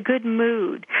would be in a good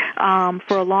mood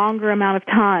for a longer amount of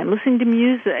time. Listening to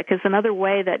music is another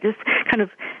way that just kind of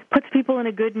puts people in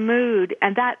a good mood,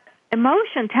 and that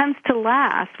emotion tends to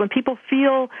last. When people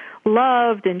feel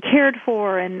loved and cared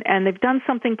for and they've done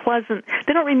something pleasant,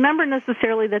 they don't remember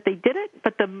necessarily that they did it,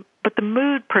 but the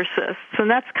mood persists. And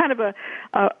that's kind of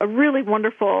a really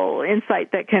wonderful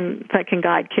insight that can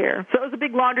guide care. So it was a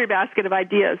big laundry basket of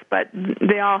ideas, but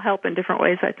they all help in different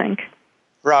ways, I think.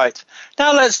 Right.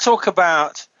 Now let's talk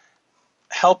about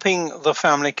helping the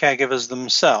family caregivers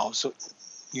themselves.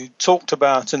 You talked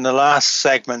about in the last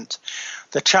segment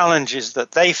the challenges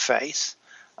that they face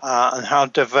and how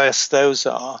diverse those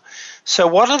are. So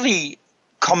what are the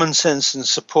common sense and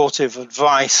supportive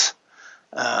advice,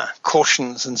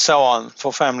 cautions and so on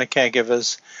for family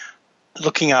caregivers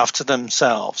looking after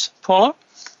themselves? Paula?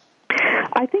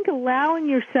 I think allowing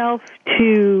yourself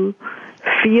to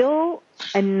feel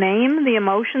and name the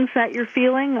emotions that you're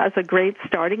feeling is a great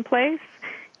starting place.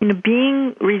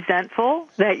 Being resentful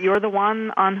that you're the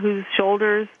one on whose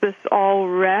shoulders this all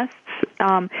rests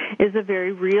is a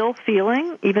very real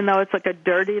feeling, even though it's like a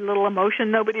dirty little emotion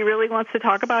nobody really wants to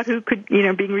talk about. Who could,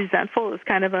 being resentful is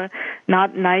kind of a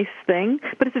not nice thing,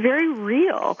 but it's very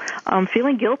real.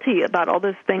 Feeling guilty about all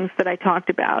those things that I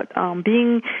talked about,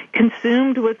 being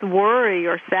consumed with worry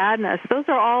or sadness, those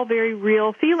are all very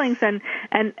real feelings, and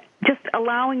just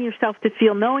allowing yourself to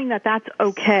feel, knowing that that's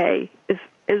okay is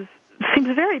seems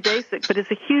very basic, but it's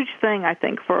a huge thing, I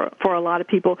think, for a lot of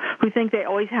people who think they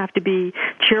always have to be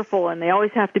cheerful and they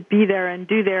always have to be there and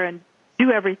do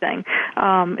everything.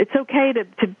 It's okay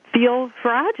to feel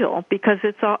fragile because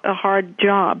it's a hard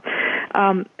job.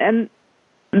 And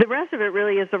the rest of it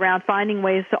really is around finding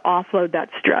ways to offload that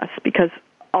stress, because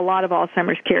a lot of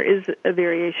Alzheimer's care is a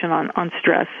variation on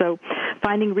stress. So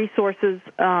finding resources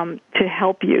to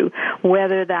help you,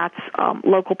 whether that's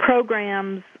local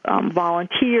programs,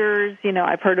 volunteers.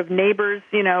 I've heard of neighbors,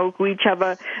 who each have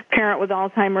a parent with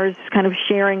Alzheimer's, kind of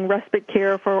sharing respite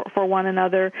care for one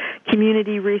another,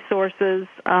 community resources,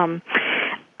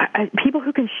 people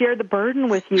who can share the burden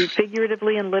with you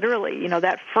figuratively and literally.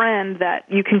 That friend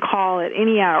that you can call at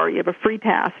any hour. You have a free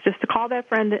pass just to call that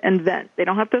friend and vent. They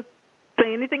don't have to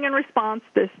say anything in response,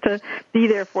 just to be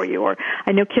there for you. Or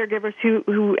I know caregivers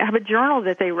who have a journal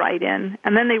that they write in,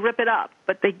 and then they rip it up,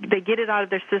 but they get it out of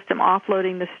their system,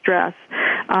 offloading the stress.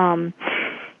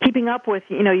 Keeping up with,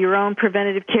 your own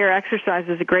preventative care exercise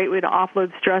is a great way to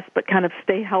offload stress, but kind of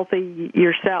stay healthy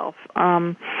yourself.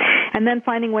 And then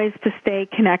finding ways to stay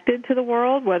connected to the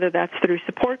world, whether that's through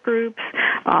support groups,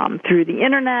 through the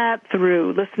internet,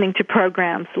 through listening to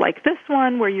programs like this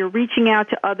one, where you're reaching out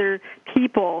to other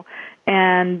people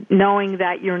and knowing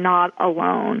that you're not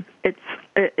alone.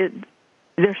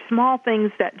 There's small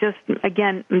things that just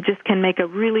can make a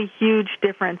really huge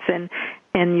difference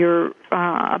in your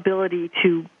ability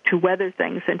to to weather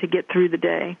things and to get through the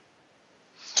day.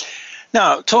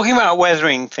 Now, talking about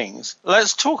weathering things,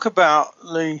 let's talk about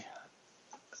the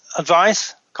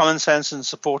advice, common sense and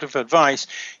supportive advice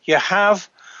you have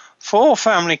for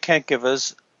family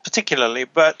caregivers particularly,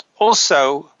 but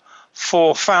also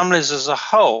for families as a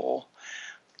whole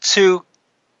to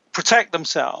protect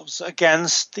themselves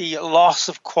against the loss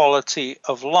of quality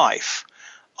of life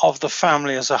of the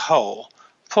family as a whole.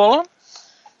 Paula?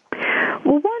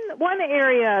 Well, one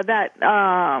area that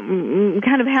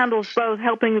kind of handles both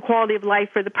helping the quality of life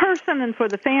for the person and for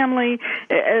the family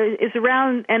is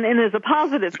around, and is a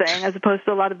positive thing as opposed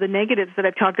to a lot of the negatives that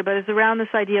I've talked about, is around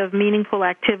this idea of meaningful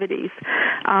activities.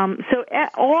 So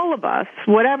all of us,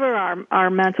 whatever our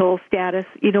mental status,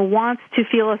 wants to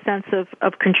feel a sense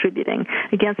of contributing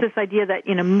against this idea that,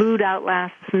 mood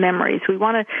outlasts memories. We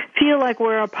want to feel like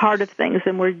we're a part of things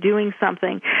and we're doing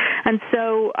something. And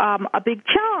so a big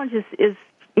challenge is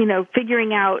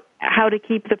figuring out how to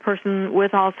keep the person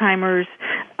with Alzheimer's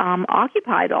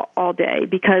occupied all day,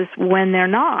 because when they're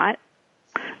not,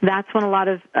 that's when a lot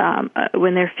of,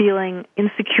 when they're feeling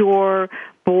insecure,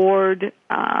 bored,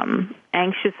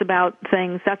 anxious about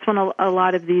things, that's when a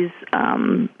lot of these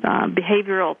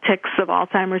behavioral tics of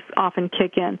Alzheimer's often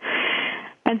kick in.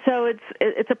 And so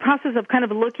it's a process of kind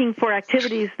of looking for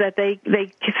activities that they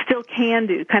still can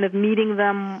do, kind of meeting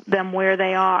them where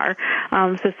they are.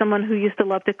 So someone who used to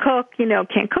love to cook,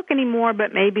 can't cook anymore,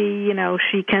 but maybe,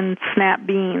 she can snap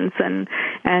beans and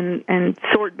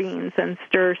sort beans and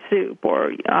stir soup.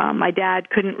 Or my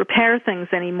dad couldn't repair things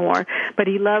anymore, but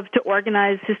he loved to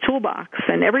organize his toolbox.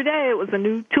 And every day it was a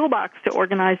new toolbox to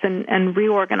organize and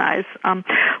reorganize.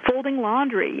 Folding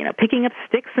laundry, picking up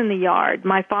sticks in the yard.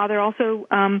 My father also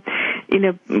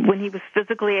when he was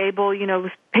physically able,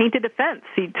 painted a fence.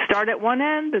 He'd start at one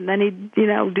end and then he'd,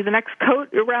 do the next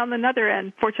coat around another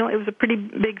end. Fortunately, it was a pretty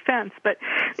big fence, but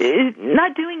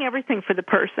not doing everything for the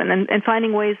person and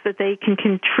finding ways that they can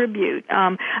contribute.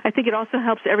 I think it also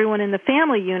helps everyone in the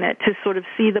family unit to sort of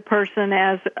see the person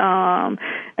as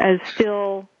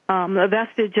still a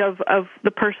vestige of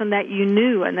the person that you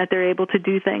knew, and that they're able to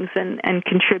do things and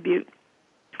contribute.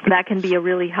 That can be a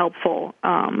really helpful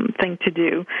thing to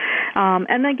do.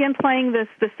 And again, playing this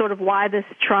sort of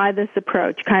try this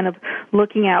approach, kind of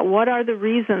looking at what are the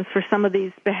reasons for some of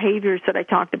these behaviors that I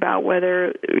talked about,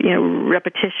 whether,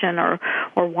 repetition or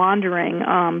wandering,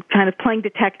 kind of playing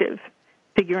detective,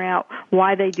 figuring out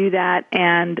why they do that,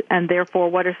 and therefore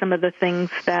what are some of the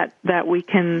things that we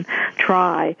can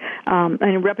try.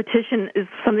 And repetition is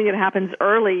something that happens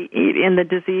early in the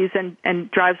disease and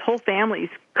drives whole families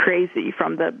crazy,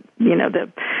 from the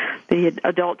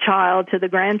adult child to the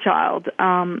grandchild.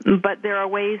 But there are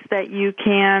ways that you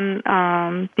can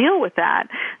deal with that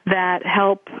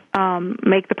help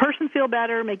make the person feel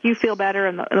better, make you feel better,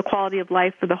 and the quality of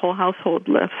life for the whole household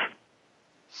lifts.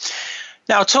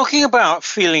 Now, talking about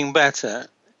feeling better,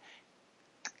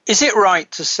 is it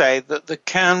right to say that there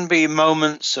can be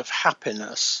moments of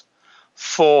happiness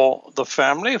for the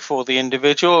family, for the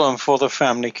individual, and for the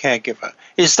family caregiver?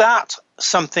 Is that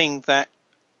something that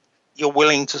you're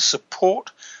willing to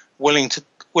support, willing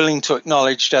to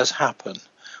acknowledge does happen?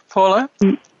 Paula?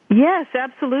 Yes,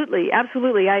 absolutely.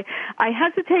 I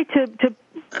hesitate to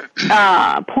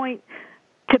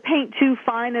paint too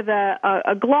fine of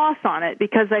a gloss on it,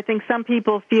 because I think some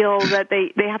people feel that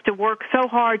they have to work so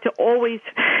hard to always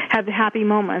have the happy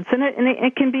moments, and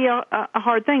it can be a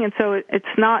hard thing, and so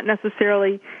it's not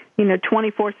necessarily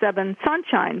 24/7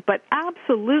 sunshine, but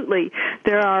absolutely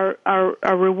there are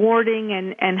rewarding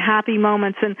and happy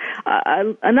moments. And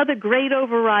another great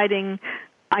overriding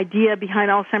idea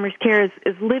behind Alzheimer's care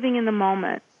is living in the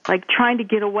moment, like trying to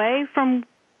get away from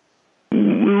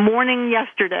mourning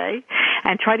yesterday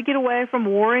and try to get away from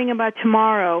worrying about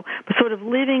tomorrow, but sort of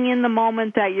living in the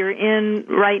moment that you're in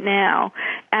right now.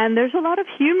 And there's a lot of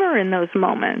humor in those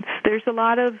moments. There's a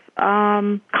lot of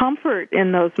comfort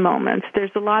in those moments. There's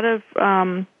a lot of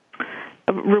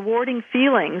rewarding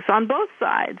feelings on both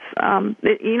sides.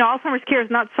 Alzheimer's care is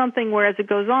not something where, as it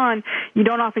goes on, you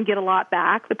don't often get a lot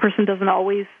back. The person doesn't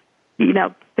always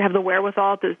have the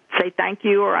wherewithal to say thank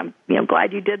you, or I'm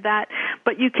glad you did that.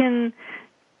 But you can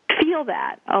feel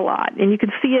that a lot, and you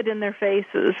can see it in their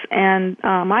faces. And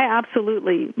I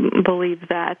absolutely believe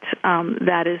that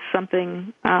that is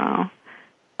something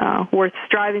worth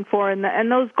striving for.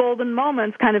 And those golden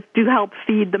moments kind of do help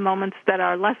feed the moments that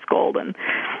are less golden.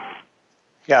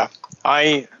 Yeah,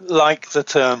 I like the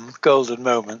term golden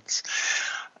moments.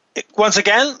 Once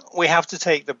again, we have to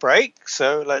take the break,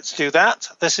 so let's do that.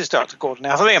 This is Dr. Gordon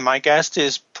Atherley, and my guest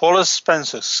is Paula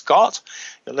Spencer-Scott.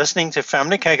 You're listening to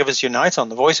Family Caregivers Unite on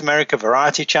the Voice America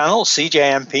Variety Channel,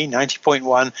 CJMP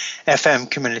 90.1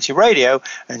 FM Community Radio,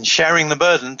 and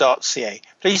sharingtheburden.ca.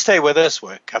 Please stay with us.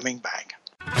 We're coming back.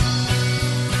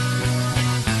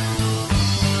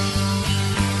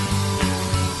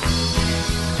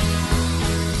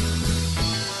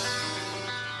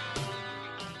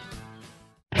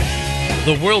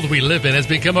 The world we live in has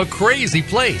become a crazy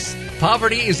place.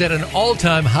 Poverty is at an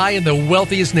all-time high in the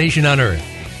wealthiest nation on earth.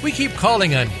 We keep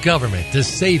calling on government to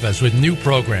save us with new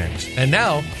programs. And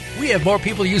now, we have more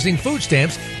people using food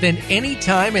stamps than any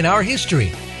time in our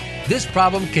history. This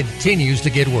problem continues to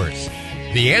get worse.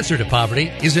 The answer to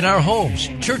poverty is in our homes,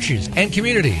 churches, and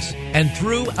communities, and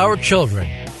through our children.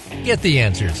 Get the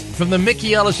answers from The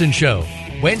Mickey Ellison Show,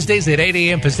 Wednesdays at 8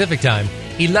 a.m. Pacific Time,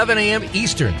 11 a.m.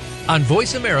 Eastern, on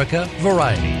Voice America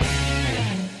Variety.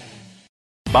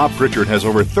 Bob Pritchard has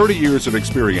over 30 years of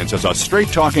experience as a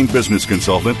straight-talking business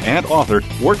consultant and author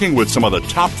working with some of the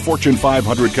top Fortune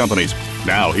 500 companies.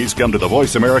 Now he's come to the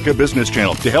Voice America Business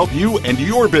Channel to help you and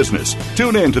your business.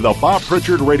 Tune in to the Bob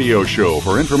Pritchard Radio Show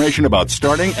for information about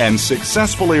starting and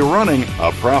successfully running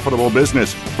a profitable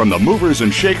business. From the movers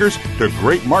and shakers to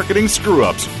great marketing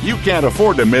screw-ups, you can't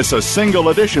afford to miss a single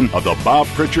edition of the Bob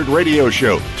Pritchard Radio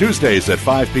Show. Tuesdays at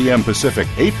 5 p.m. Pacific,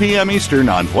 8 p.m. Eastern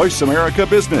on Voice America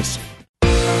Business.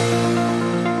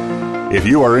 If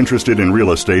you are interested in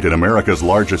real estate in America's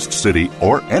largest city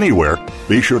or anywhere,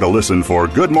 be sure to listen for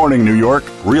Good Morning New York,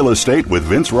 Real Estate with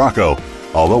Vince Rocco.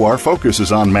 Although our focus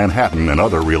is on Manhattan and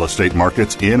other real estate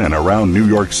markets in and around New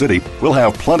York City, we'll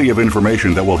have plenty of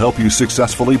information that will help you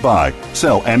successfully buy,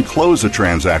 sell, and close a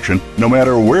transaction no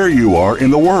matter where you are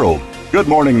in the world. Good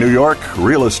Morning New York,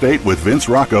 Real Estate with Vince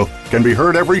Rocco can be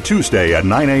heard every Tuesday at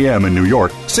 9 a.m. in New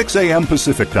York, 6 a.m.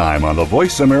 Pacific Time on the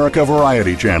Voice America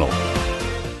Variety Channel.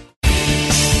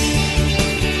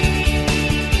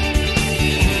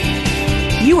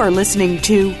 You are listening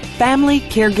to Family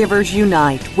Caregivers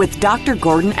Unite with Dr.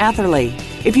 Gordon Atherley.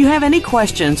 If you have any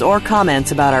questions or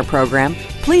comments about our program,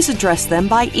 please address them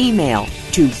by email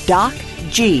to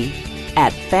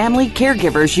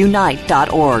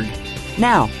docg@familycaregiversunite.org.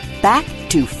 Now, back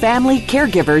to Family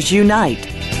Caregivers Unite.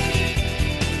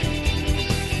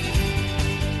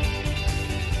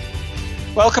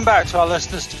 Welcome back to our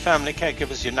listeners to Family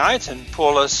Caregivers Unite and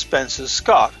Paula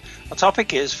Spencer-Scott. Our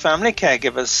topic is family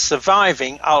caregivers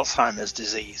surviving Alzheimer's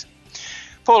disease.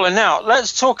 Paula, now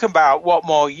let's talk about what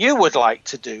more you would like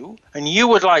to do and you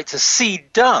would like to see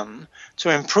done to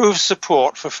improve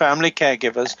support for family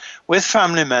caregivers with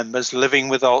family members living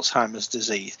with Alzheimer's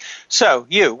disease. So,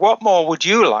 what more would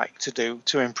you like to do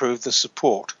to improve the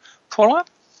support? Paula?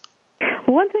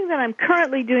 One thing that I'm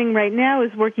currently doing right now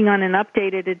is working on an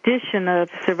updated edition of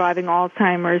Surviving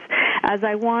Alzheimer's, as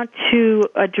I want to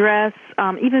address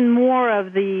even more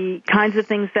of the kinds of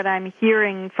things that I'm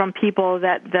hearing from people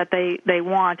that they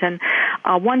want. And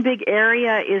one big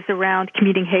area is around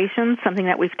communication, something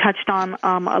that we've touched on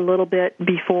a little bit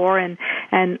before, and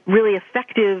really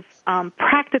effective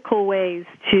practical ways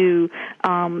to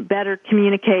better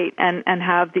communicate and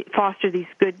foster these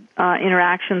good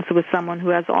interactions with someone who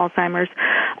has Alzheimer's.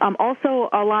 Also,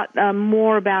 a lot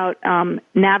more about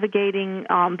navigating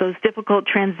those difficult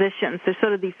transitions. There's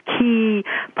sort of these key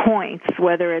points,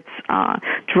 whether it's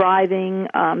driving,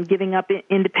 giving up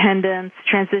independence,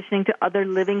 transitioning to other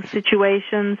living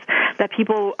situations, that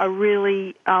people are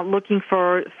really looking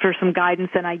for some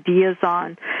guidance and ideas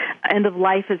on. End of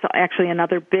life is actually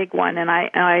another big one, and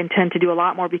I intend to do a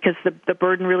lot more because the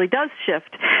burden really does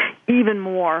shift even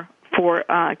more for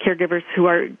caregivers who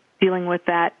are dealing with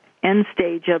that end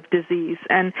stage of disease.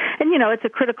 And it's a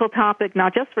critical topic,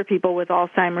 not just for people with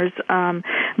Alzheimer's,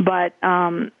 but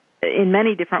in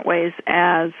many different ways,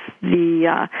 as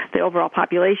the overall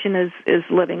population is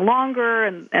living longer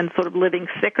and sort of living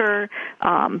sicker.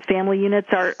 Family units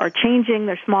are changing.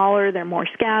 They're smaller. They're more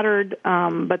scattered.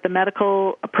 But the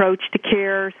medical approach to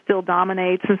care still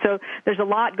dominates. And so there's a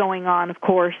lot going on, of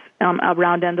course,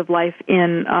 around end of life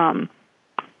in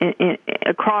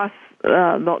across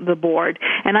the board,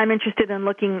 and I'm interested in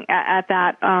looking at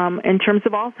that in terms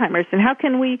of Alzheimer's, and how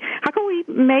can we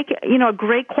make a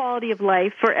great quality of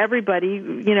life for everybody,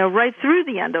 right through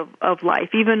the end of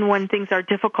life, even when things are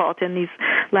difficult in these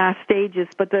last stages.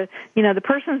 But the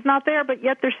person's not there, but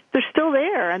yet they're still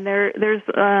there, and there's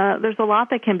a lot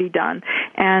that can be done,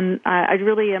 and I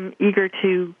really am eager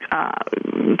to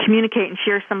communicate and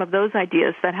share some of those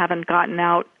ideas that haven't gotten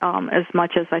out as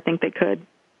much as I think they could.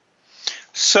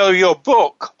 So your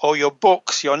book or your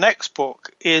books, your next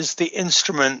book, is the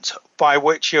instrument by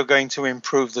which you're going to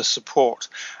improve the support.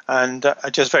 And I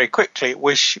just very quickly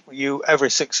wish you every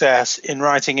success in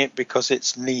writing it because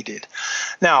it's needed.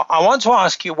 Now, I want to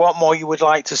ask you what more you would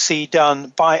like to see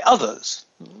done by others,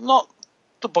 not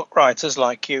the book writers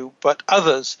like you, but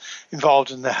others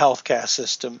involved in the healthcare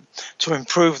system to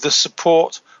improve the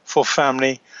support for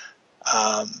family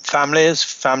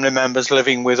members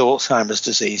living with Alzheimer's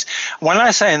disease. When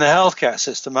I say in the healthcare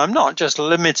system, I'm not just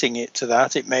limiting it to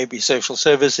that. It may be social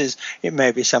services, it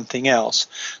may be something else.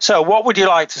 So what would you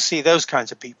like to see those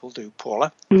kinds of people do,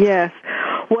 Paula? Yes.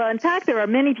 Well, in fact, there are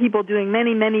many people doing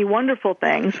many, many wonderful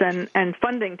things, and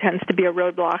funding tends to be a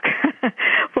roadblock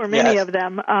for many of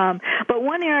them. But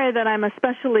one area that I'm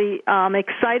especially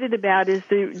excited about is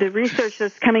the research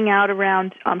that's coming out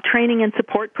around training and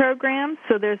support programs.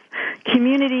 So there's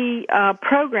community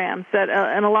programs that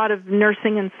and a lot of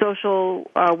nursing and social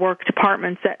work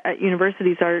departments at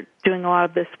universities are doing a lot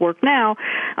of this work now,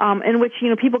 in which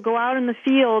people go out in the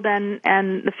field and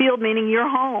the field meaning your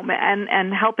home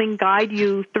and helping guide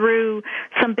you through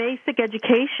some basic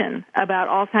education about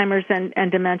Alzheimer's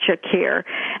and dementia care,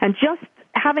 and just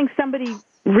having somebody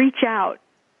reach out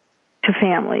to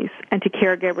families and to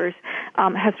caregivers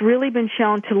has really been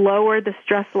shown to lower the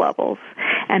stress levels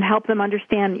and help them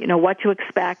understand, what to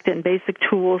expect and basic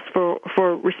tools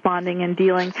for responding and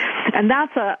dealing. And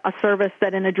that's a service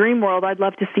that in a dream world I'd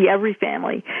love to see every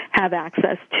family have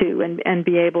access to and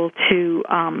be able to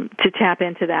tap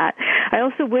into that. I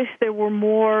also wish there were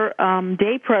more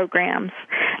day programs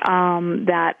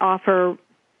that offer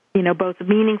both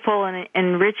meaningful and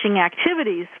enriching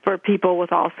activities for people with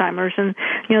Alzheimer's. And,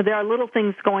 there are little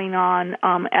things going on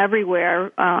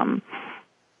everywhere,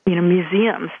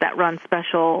 museums that run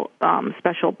special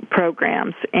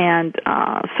programs and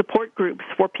support groups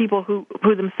for people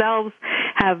who themselves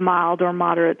have mild or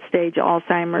moderate stage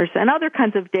Alzheimer's and other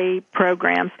kinds of day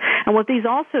programs. And what these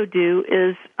also do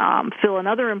is fill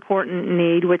another important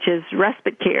need, which is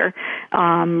respite care,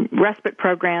 respite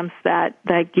programs that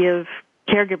give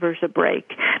caregivers a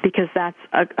break, because that's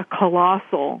a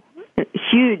colossal,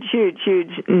 huge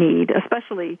need,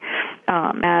 especially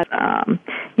as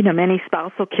many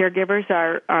spousal caregivers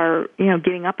are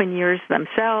getting up in years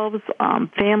themselves.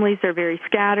 Families are very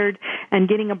scattered, and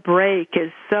getting a break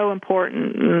is so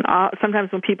important. And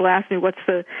sometimes when people ask me what's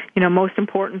the most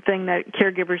important thing that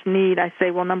caregivers need, I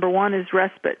say, well, number one is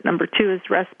respite, number two is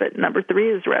respite, number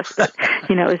three is respite.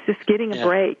 It's just getting a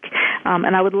break.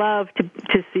 And I would love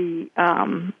to see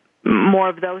more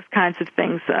of those kinds of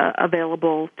things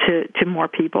available to more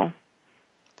people.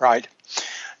 Right.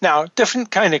 Now,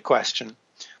 different kind of question.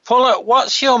 Paula,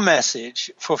 what's your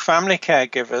message for family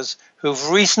caregivers who've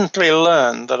recently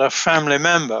learned that a family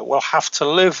member will have to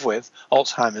live with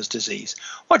Alzheimer's disease?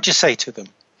 What do you say to them,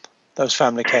 those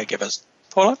family caregivers?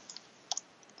 Paula?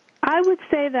 I would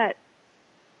say that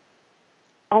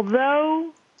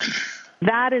although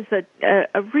that is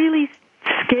a really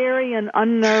scary and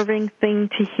unnerving thing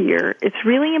to hear, it's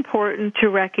really important to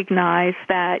recognize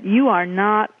that you are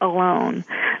not alone,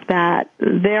 that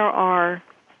there are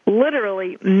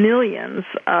literally millions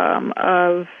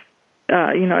of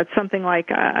it's something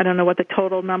like, I don't know what the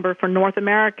total number for North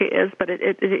America is, but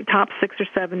it tops 6 or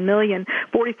 7 million,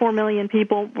 44 million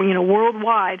people,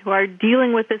 worldwide who are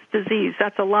dealing with this disease.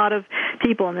 That's a lot of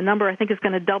people, and the number I think is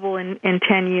going to double in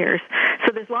 10 years.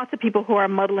 So there's lots of people who are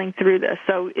muddling through this.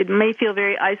 So it may feel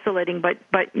very isolating, but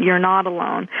you're not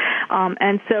alone.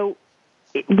 And so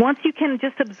once you can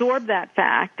just absorb that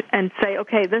fact and say,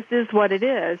 okay, this is what it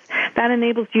is, that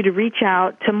enables you to reach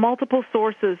out to multiple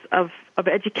sources of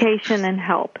education and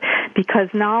help, because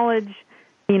knowledge,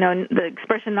 the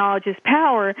expression knowledge is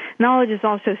power. Knowledge is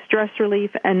also stress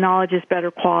relief, and knowledge is better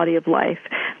quality of life.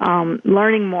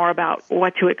 Learning more about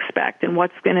what to expect and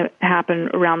what's going to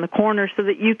happen around the corner so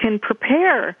that you can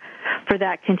prepare for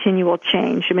that continual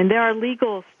change. I mean, there are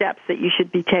legal steps that you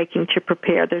should be taking to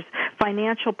prepare. There's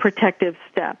financial protective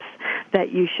steps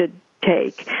that you should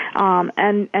take,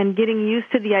 and getting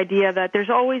used to the idea that there's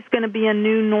always going to be a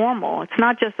new normal. It's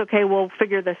not just, okay, we'll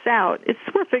figure this out.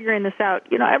 We're figuring this out,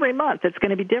 every month. It's going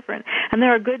to be different. And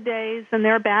there are good days and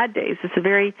there are bad days. It's a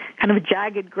very kind of a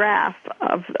jagged graph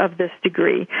of this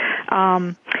degree.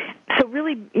 So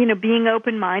really, being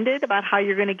open-minded about how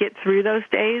you're going to get through those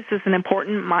days is an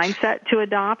important mindset to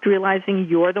adopt, realizing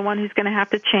you're the one who's going to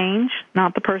have to change,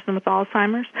 not the person with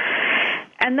Alzheimer's.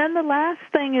 And then the last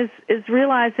thing is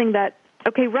realizing that,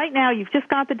 okay, right now you've just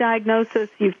got the diagnosis,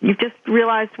 you've just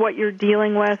realized what you're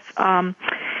dealing with. In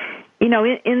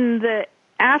the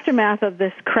aftermath of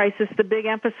this crisis, the big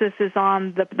emphasis is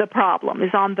on the problem,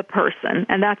 is on the person,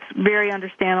 and that's very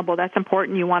understandable. That's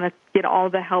important. You want to get all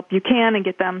the help you can and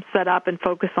get them set up and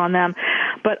focus on them.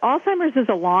 But Alzheimer's is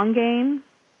a long game.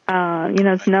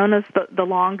 It's known as the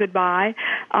long goodbye.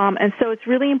 And so it's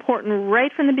really important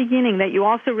right from the beginning that you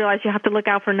also realize you have to look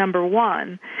out for number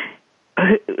one,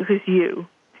 who's you.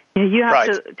 You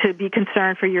have to be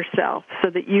concerned for yourself so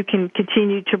that you can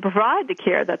continue to provide the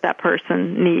care that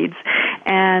person needs.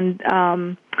 And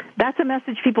that's a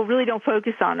message people really don't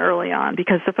focus on early on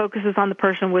because the focus is on the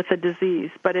person with the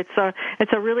disease. But it's a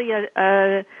really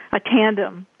a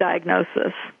tandem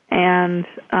diagnosis. And,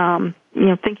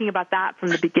 thinking about that from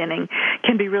the beginning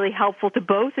can be really helpful to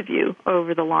both of you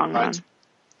over the long run.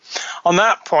 On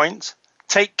that point,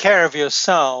 take care of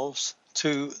yourselves.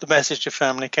 To the message to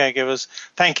family caregivers.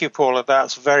 Thank you, Paula.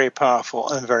 That's very powerful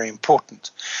and very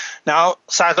important. Now,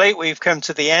 sadly, we've come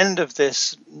to the end of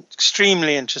this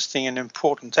extremely interesting and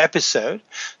important episode.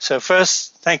 So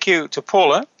first, thank you to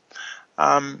Paula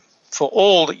for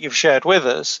all that you've shared with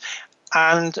us.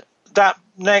 And that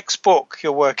next book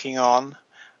you're working on,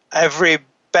 every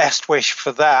best wish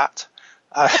for that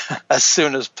as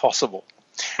soon as possible.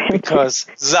 Because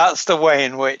that's the way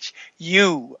in which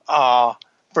you are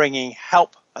bringing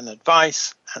help and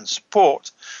advice and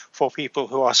support for people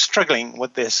who are struggling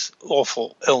with this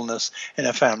awful illness in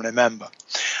a family member.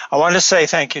 I want to say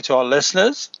thank you to our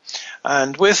listeners.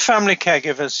 And with Family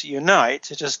Caregivers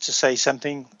Unite, just to say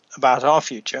something about our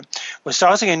future, we're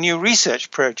starting a new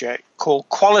research project called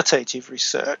Qualitative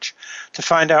Research to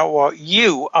find out what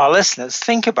you, our listeners,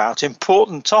 think about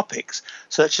important topics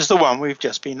such as the one we've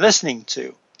just been listening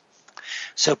to.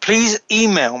 So please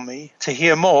email me to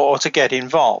hear more or to get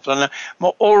involved. And I'm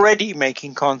already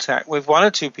making contact with one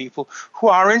or two people who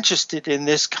are interested in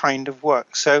this kind of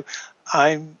work. So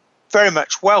I very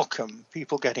much welcome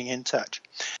people getting in touch.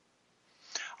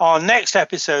 Our next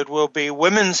episode will be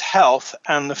Women's Health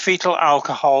and the Fetal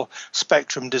Alcohol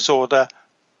Spectrum Disorder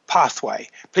Pathway.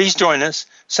 Please join us,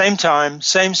 same time,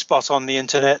 same spot on the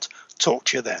internet. Talk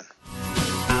to you then.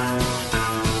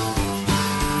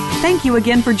 Thank you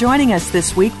again for joining us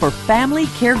this week for Family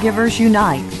Caregivers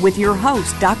Unite with your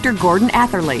host, Dr. Gordon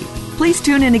Atherley. Please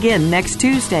tune in again next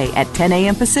Tuesday at 10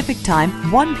 a.m. Pacific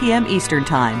Time, 1 p.m. Eastern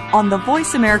Time on the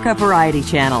Voice America Variety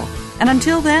Channel. And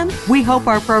until then, we hope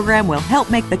our program will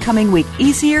help make the coming week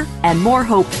easier and more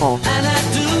hopeful. And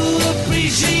I do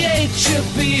appreciate you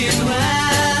being around.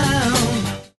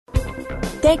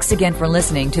 Thanks again for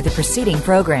listening to the preceding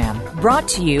program brought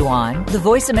to you on the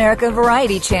Voice America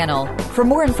Variety Channel. For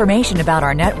more information about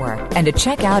our network and to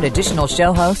check out additional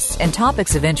show hosts and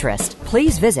topics of interest,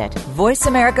 please visit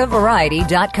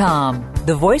voiceamericavariety.com.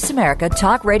 The Voice America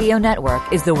Talk Radio Network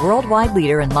is the worldwide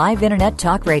leader in live Internet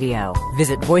talk radio.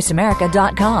 Visit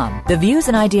voiceamerica.com. The views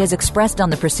and ideas expressed on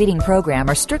the preceding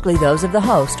program are strictly those of the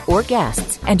host or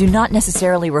guests and do not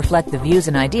necessarily reflect the views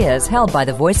and ideas held by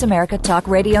the Voice America Talk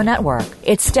Radio Network,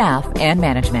 its staff, and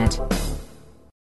management.